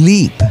to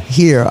Sleep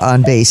here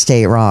on Bay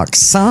State Rock.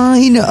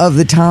 Sign of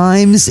the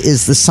Times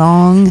is the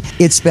song.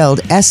 It's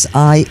spelled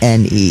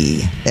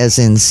S-I-N-E, as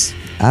in,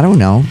 I don't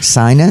know,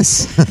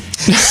 sinus?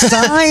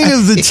 Sign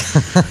of the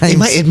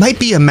Times. It might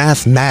be a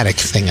mathematic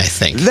thing, I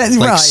think. That's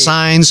like right.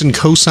 sines and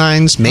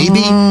cosines, maybe.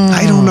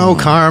 I don't know,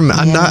 Carm.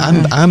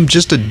 I'm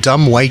just a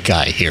dumb white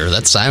guy here.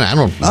 I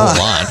don't know a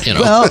lot, you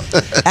know. Well,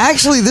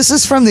 actually, this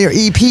is from their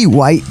EP,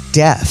 White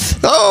Death.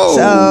 Oh,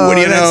 so what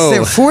do you know? That's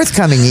their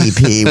forthcoming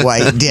EP,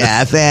 White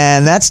Death,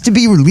 and that's to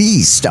be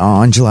released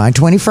on July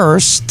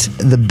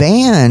 21st. The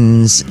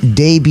band's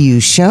debut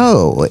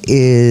show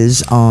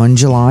is on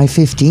July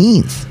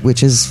 15th,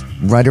 which is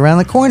right around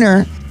the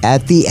corner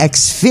at the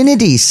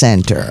Xfinity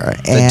Center.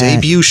 The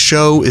debut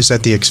show is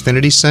at the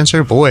Xfinity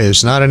Center? Boy,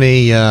 there's not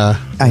any...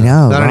 I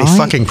know, Not right? any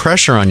fucking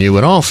pressure on you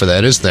at all for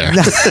that, is there?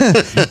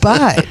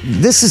 But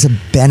this is a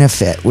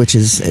benefit, which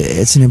is,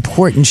 it's an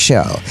important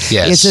show.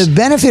 Yes. It's a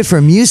benefit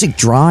for Music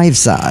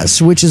Drives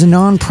Us, which is a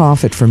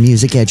nonprofit for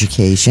music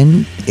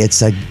education.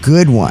 It's a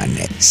good one.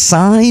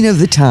 Sign of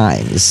the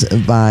Times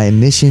by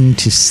Mission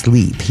to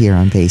Sleep here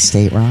on Bay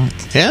State Rock.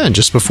 Yeah, and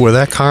just before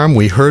that, Carm,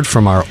 we heard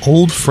from our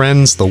old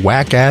friends, the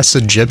Whack-Ass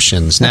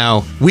Egyptians.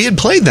 Now, we had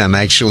played them,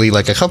 actually,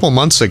 like a couple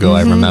months ago,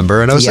 I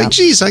remember, and I was like,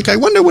 geez, I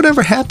wonder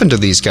whatever happened to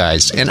these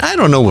guys. And I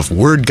don't know if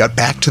word got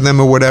back to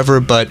them or whatever,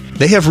 but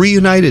they have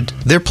reunited.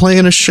 They're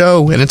playing a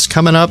show, and it's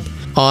coming up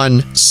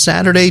on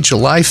Saturday,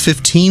 July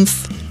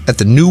 15th at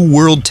the New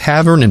World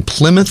Tavern in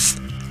Plymouth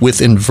with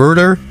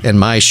Inverter and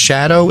My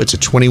Shadow. It's a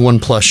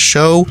 21-plus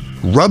show.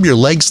 Rub Your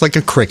Legs Like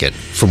a Cricket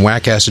from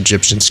Whack-Ass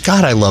Egyptians.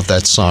 God, I love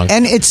that song.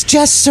 And it's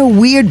just so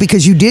weird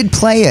because you did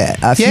play it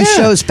a few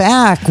shows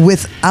back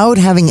without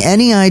having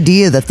any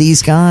idea that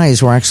these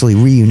guys were actually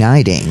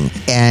reuniting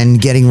and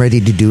getting ready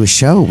to do a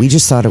show. We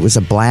just thought it was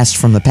a blast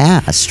from the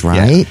past,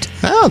 right?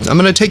 Yeah. Well, I'm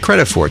going to take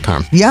credit for it,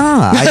 Carm. Yeah,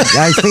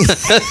 I think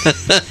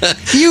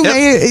you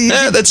may.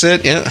 Yeah, that's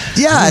it. Yeah.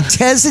 Yeah,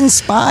 Tez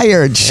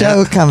inspired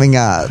show coming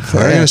up.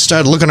 We're going to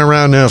start looking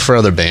around now for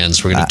other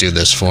bands we're going to do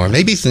this for.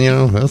 Maybe,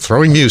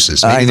 Throwing Muses.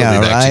 Maybe I they'll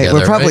know, be back right? together,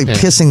 We're probably right?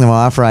 pissing them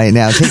off right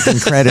now, taking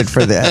credit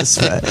for this.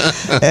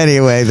 But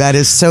anyway, that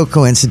is so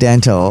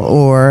coincidental.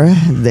 Or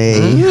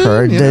they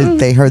heard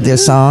their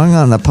song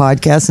on the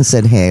podcast and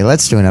said, "Hey,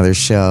 let's do another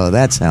show.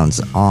 That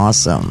sounds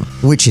awesome,"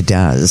 which it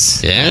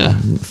does. Yeah,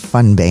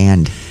 fun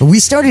band.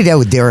 We started out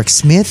with Derek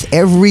Smith.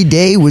 Every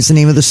Day was the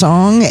name of the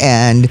song,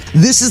 and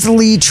this is the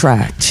lead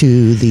track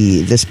to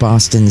this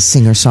Boston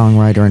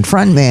singer-songwriter and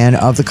frontman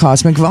of the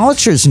Cosmic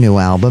Vultures' new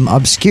album,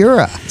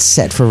 Obscura,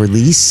 set for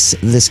release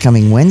this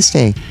coming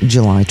Wednesday,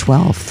 July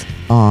 12th,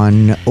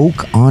 on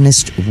Oak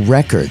Honest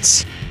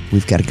Records.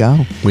 We've got to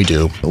go. We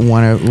do.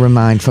 Want to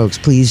remind folks,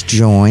 please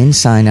join,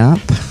 sign up,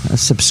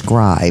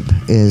 subscribe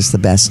is the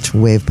best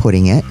way of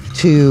putting it,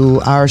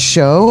 to our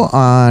show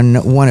on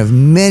one of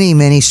many,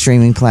 many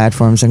streaming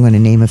platforms. I'm going to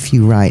name a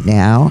few right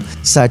now,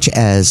 such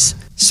as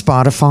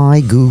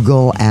Spotify,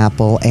 Google,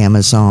 Apple,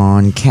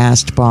 Amazon,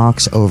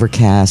 CastBox,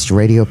 Overcast,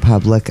 Radio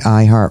Public,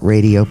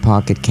 iHeartRadio,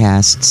 Pocket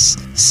Casts,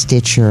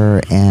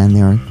 Stitcher, and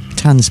there are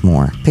tons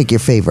more. Pick your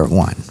favorite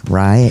one,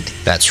 right?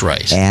 That's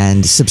right.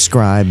 And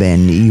subscribe,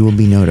 and you will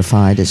be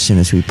notified as soon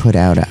as we put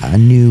out a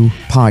new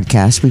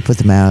podcast. We put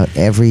them out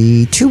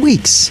every 2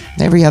 weeks,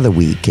 every other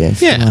week,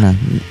 if you want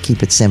to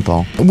keep it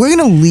simple. We're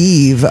going to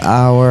leave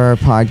our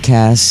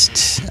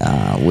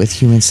podcast with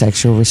Human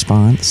Sexual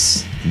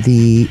Response.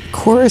 The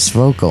chorus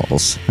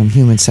vocals from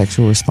Human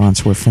Sexual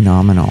Response were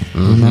phenomenal.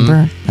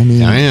 Remember? I mean,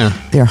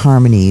 their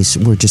harmonies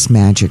were just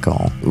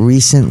magical.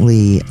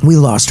 Recently, we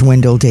lost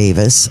Wendell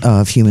Davis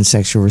of Human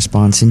Sexual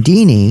Response, and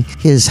Deanie,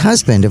 his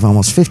husband of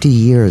almost 50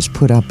 years,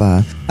 put up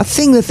a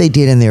thing that they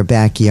did in their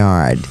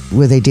backyard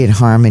where they did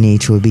harmony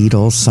to a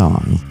Beatles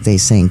song. They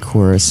sang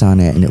chorus on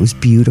it, and it was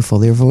beautiful.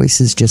 Their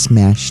voices just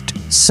meshed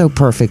so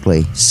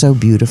perfectly, so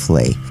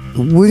beautifully.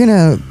 We're going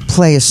to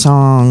play a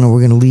song, or we're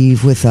going to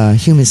leave with a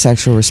Human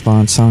Sexual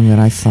Response song that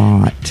I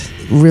thought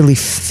really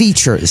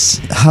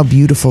features how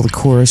beautiful the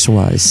chorus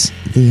was,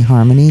 the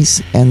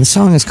harmonies. And the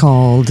song is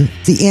called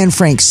The Anne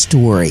Frank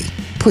Story.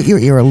 Put your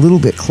ear a little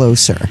bit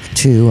closer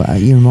to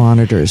your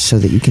monitors so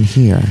that you can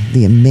hear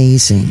the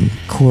amazing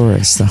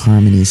chorus, the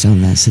harmonies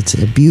on this. It's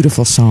a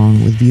beautiful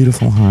song with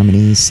beautiful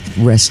harmonies.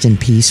 Rest in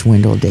peace,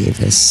 Wendell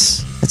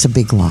Davis. That's a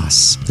big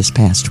loss this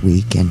past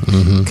week, and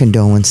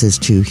condolences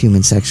to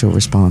Human Sexual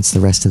Response, the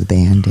rest of the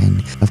band,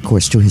 and of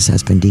course to his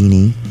husband,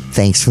 Deanie.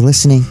 Thanks for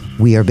listening.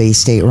 We are Bay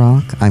State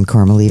Rock. I'm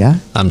Carmelita.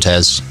 I'm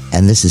Tez.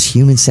 And this is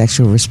Human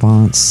Sexual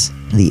Response,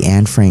 the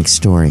Anne Frank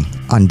Story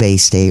on Bay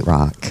State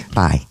Rock.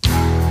 Bye.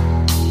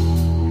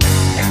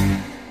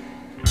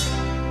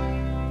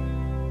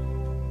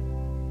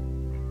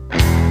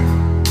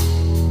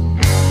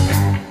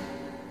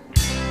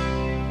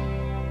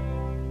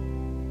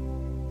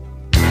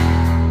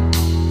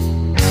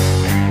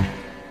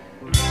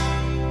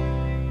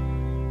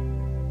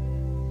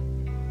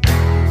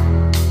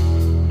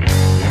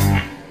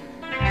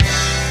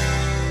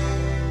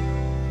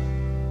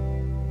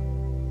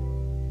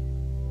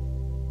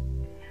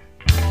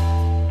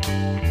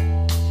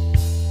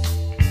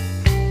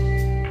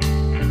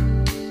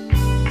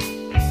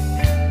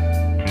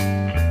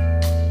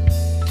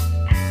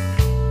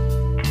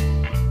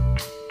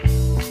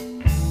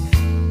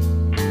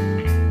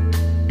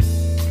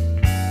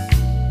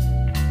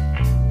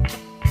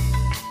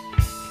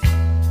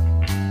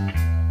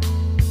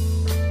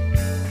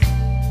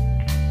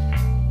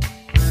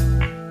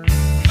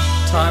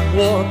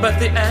 warp at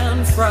the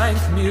Anne Frank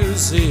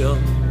Museum.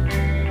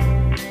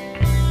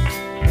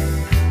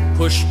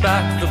 Push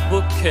back the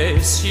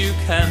bookcase, you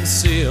can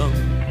see 'em.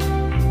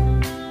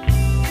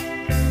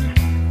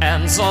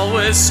 Anne's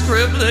always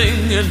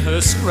scribbling in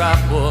her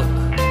scrapbook.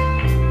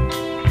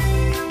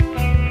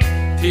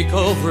 Peek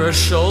over her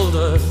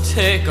shoulder,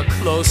 take a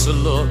closer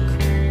look.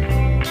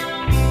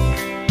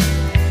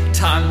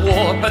 Time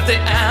warp at the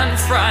Anne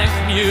Frank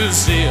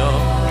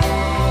Museum.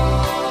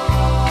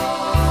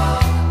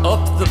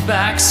 Up the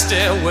back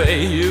stairway,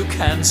 you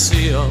can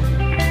see 'em.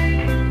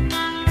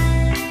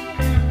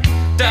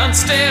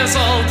 Downstairs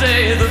all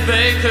day, the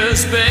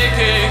baker's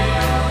baking.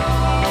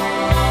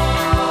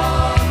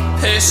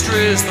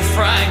 Pastries the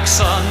Franks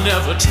are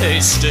never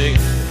tasting.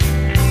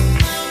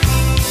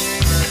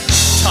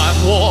 Time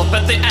warp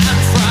at the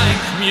Anne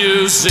Frank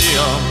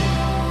Museum.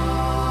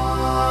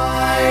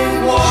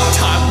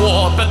 Time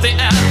warp at the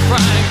Anne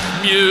Frank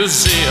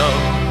Museum.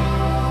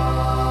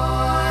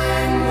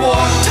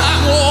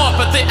 Time warp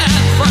at the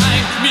Anne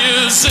Frank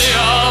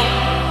Museum.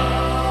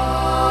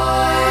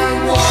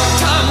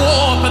 Time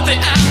warp at the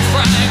Anne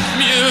Frank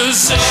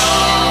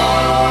Museum.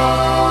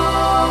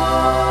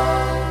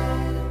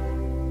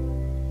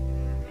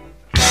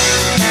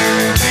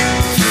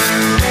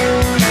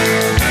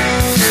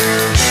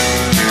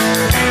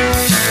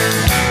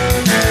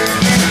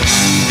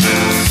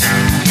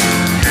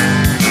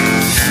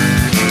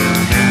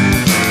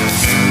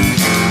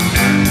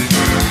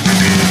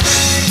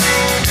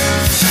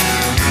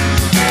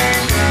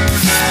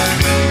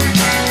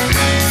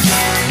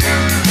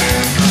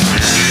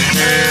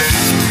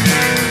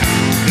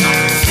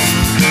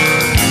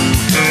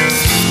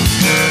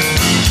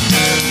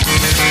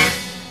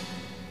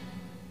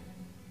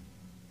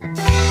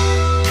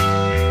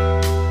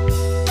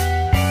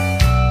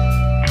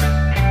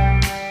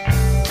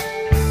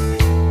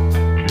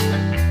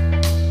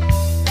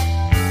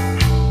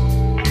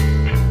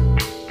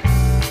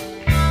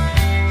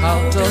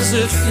 Does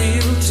it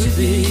feel to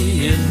be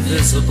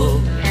invisible?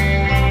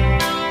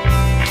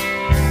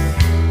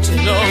 To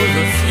know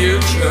the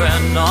future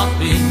and not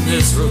be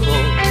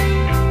miserable?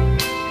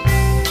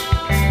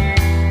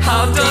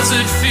 How does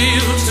it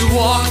feel to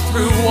walk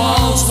through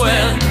walls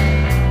when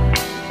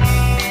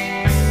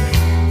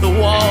the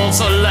walls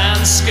are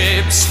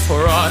landscapes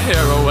for our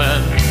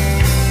heroine?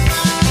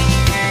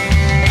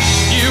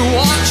 You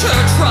watch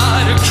her try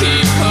to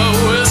keep her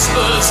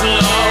whispers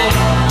low.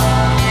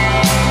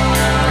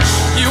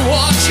 You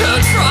watch her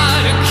try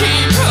to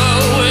keep her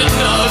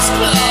windows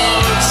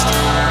closed.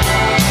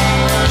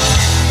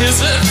 Is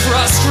it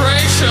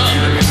frustration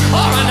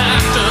or an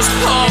actor's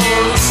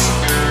pose?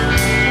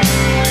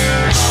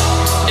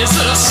 Is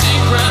it a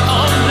secret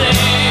only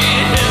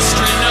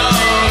history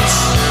knows?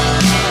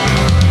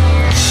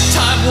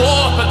 Time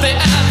warp at the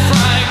Anne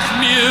Frank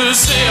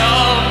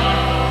Museum.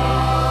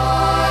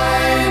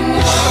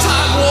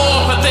 Time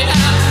warp at the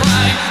Anne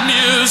Frank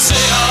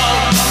Museum.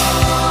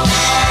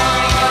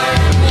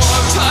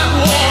 Time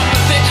warp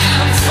at the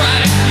Anne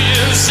Frank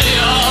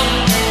Museum.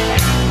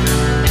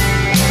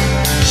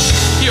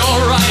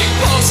 You're writing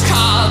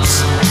postcards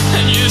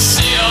and you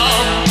see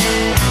 'em.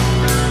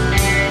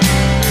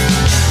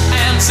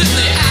 Anne's in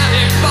the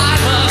attic by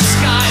the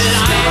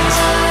skylight.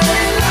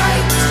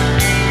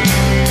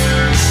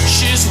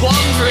 She's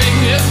wondering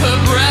if her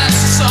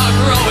breasts are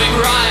growing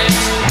right.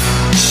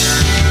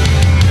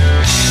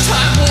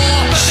 Time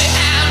warp at the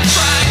Anne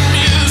Frank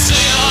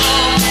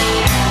Museum.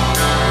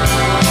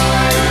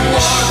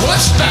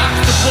 Push back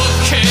the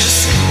bookcase,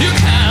 you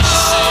can't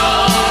see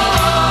 'em.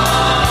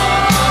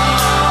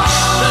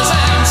 There's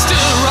Anne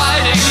still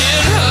writing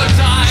in her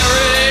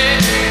diary.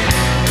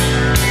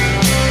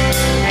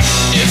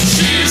 If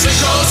she's a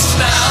ghost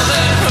now,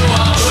 then who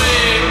are we?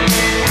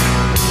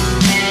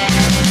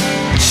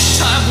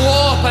 Time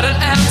warp at an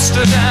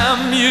Amsterdam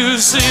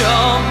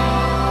museum.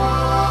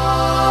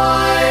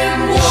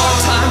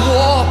 Time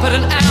warp at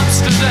an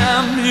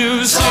Amsterdam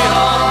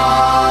museum.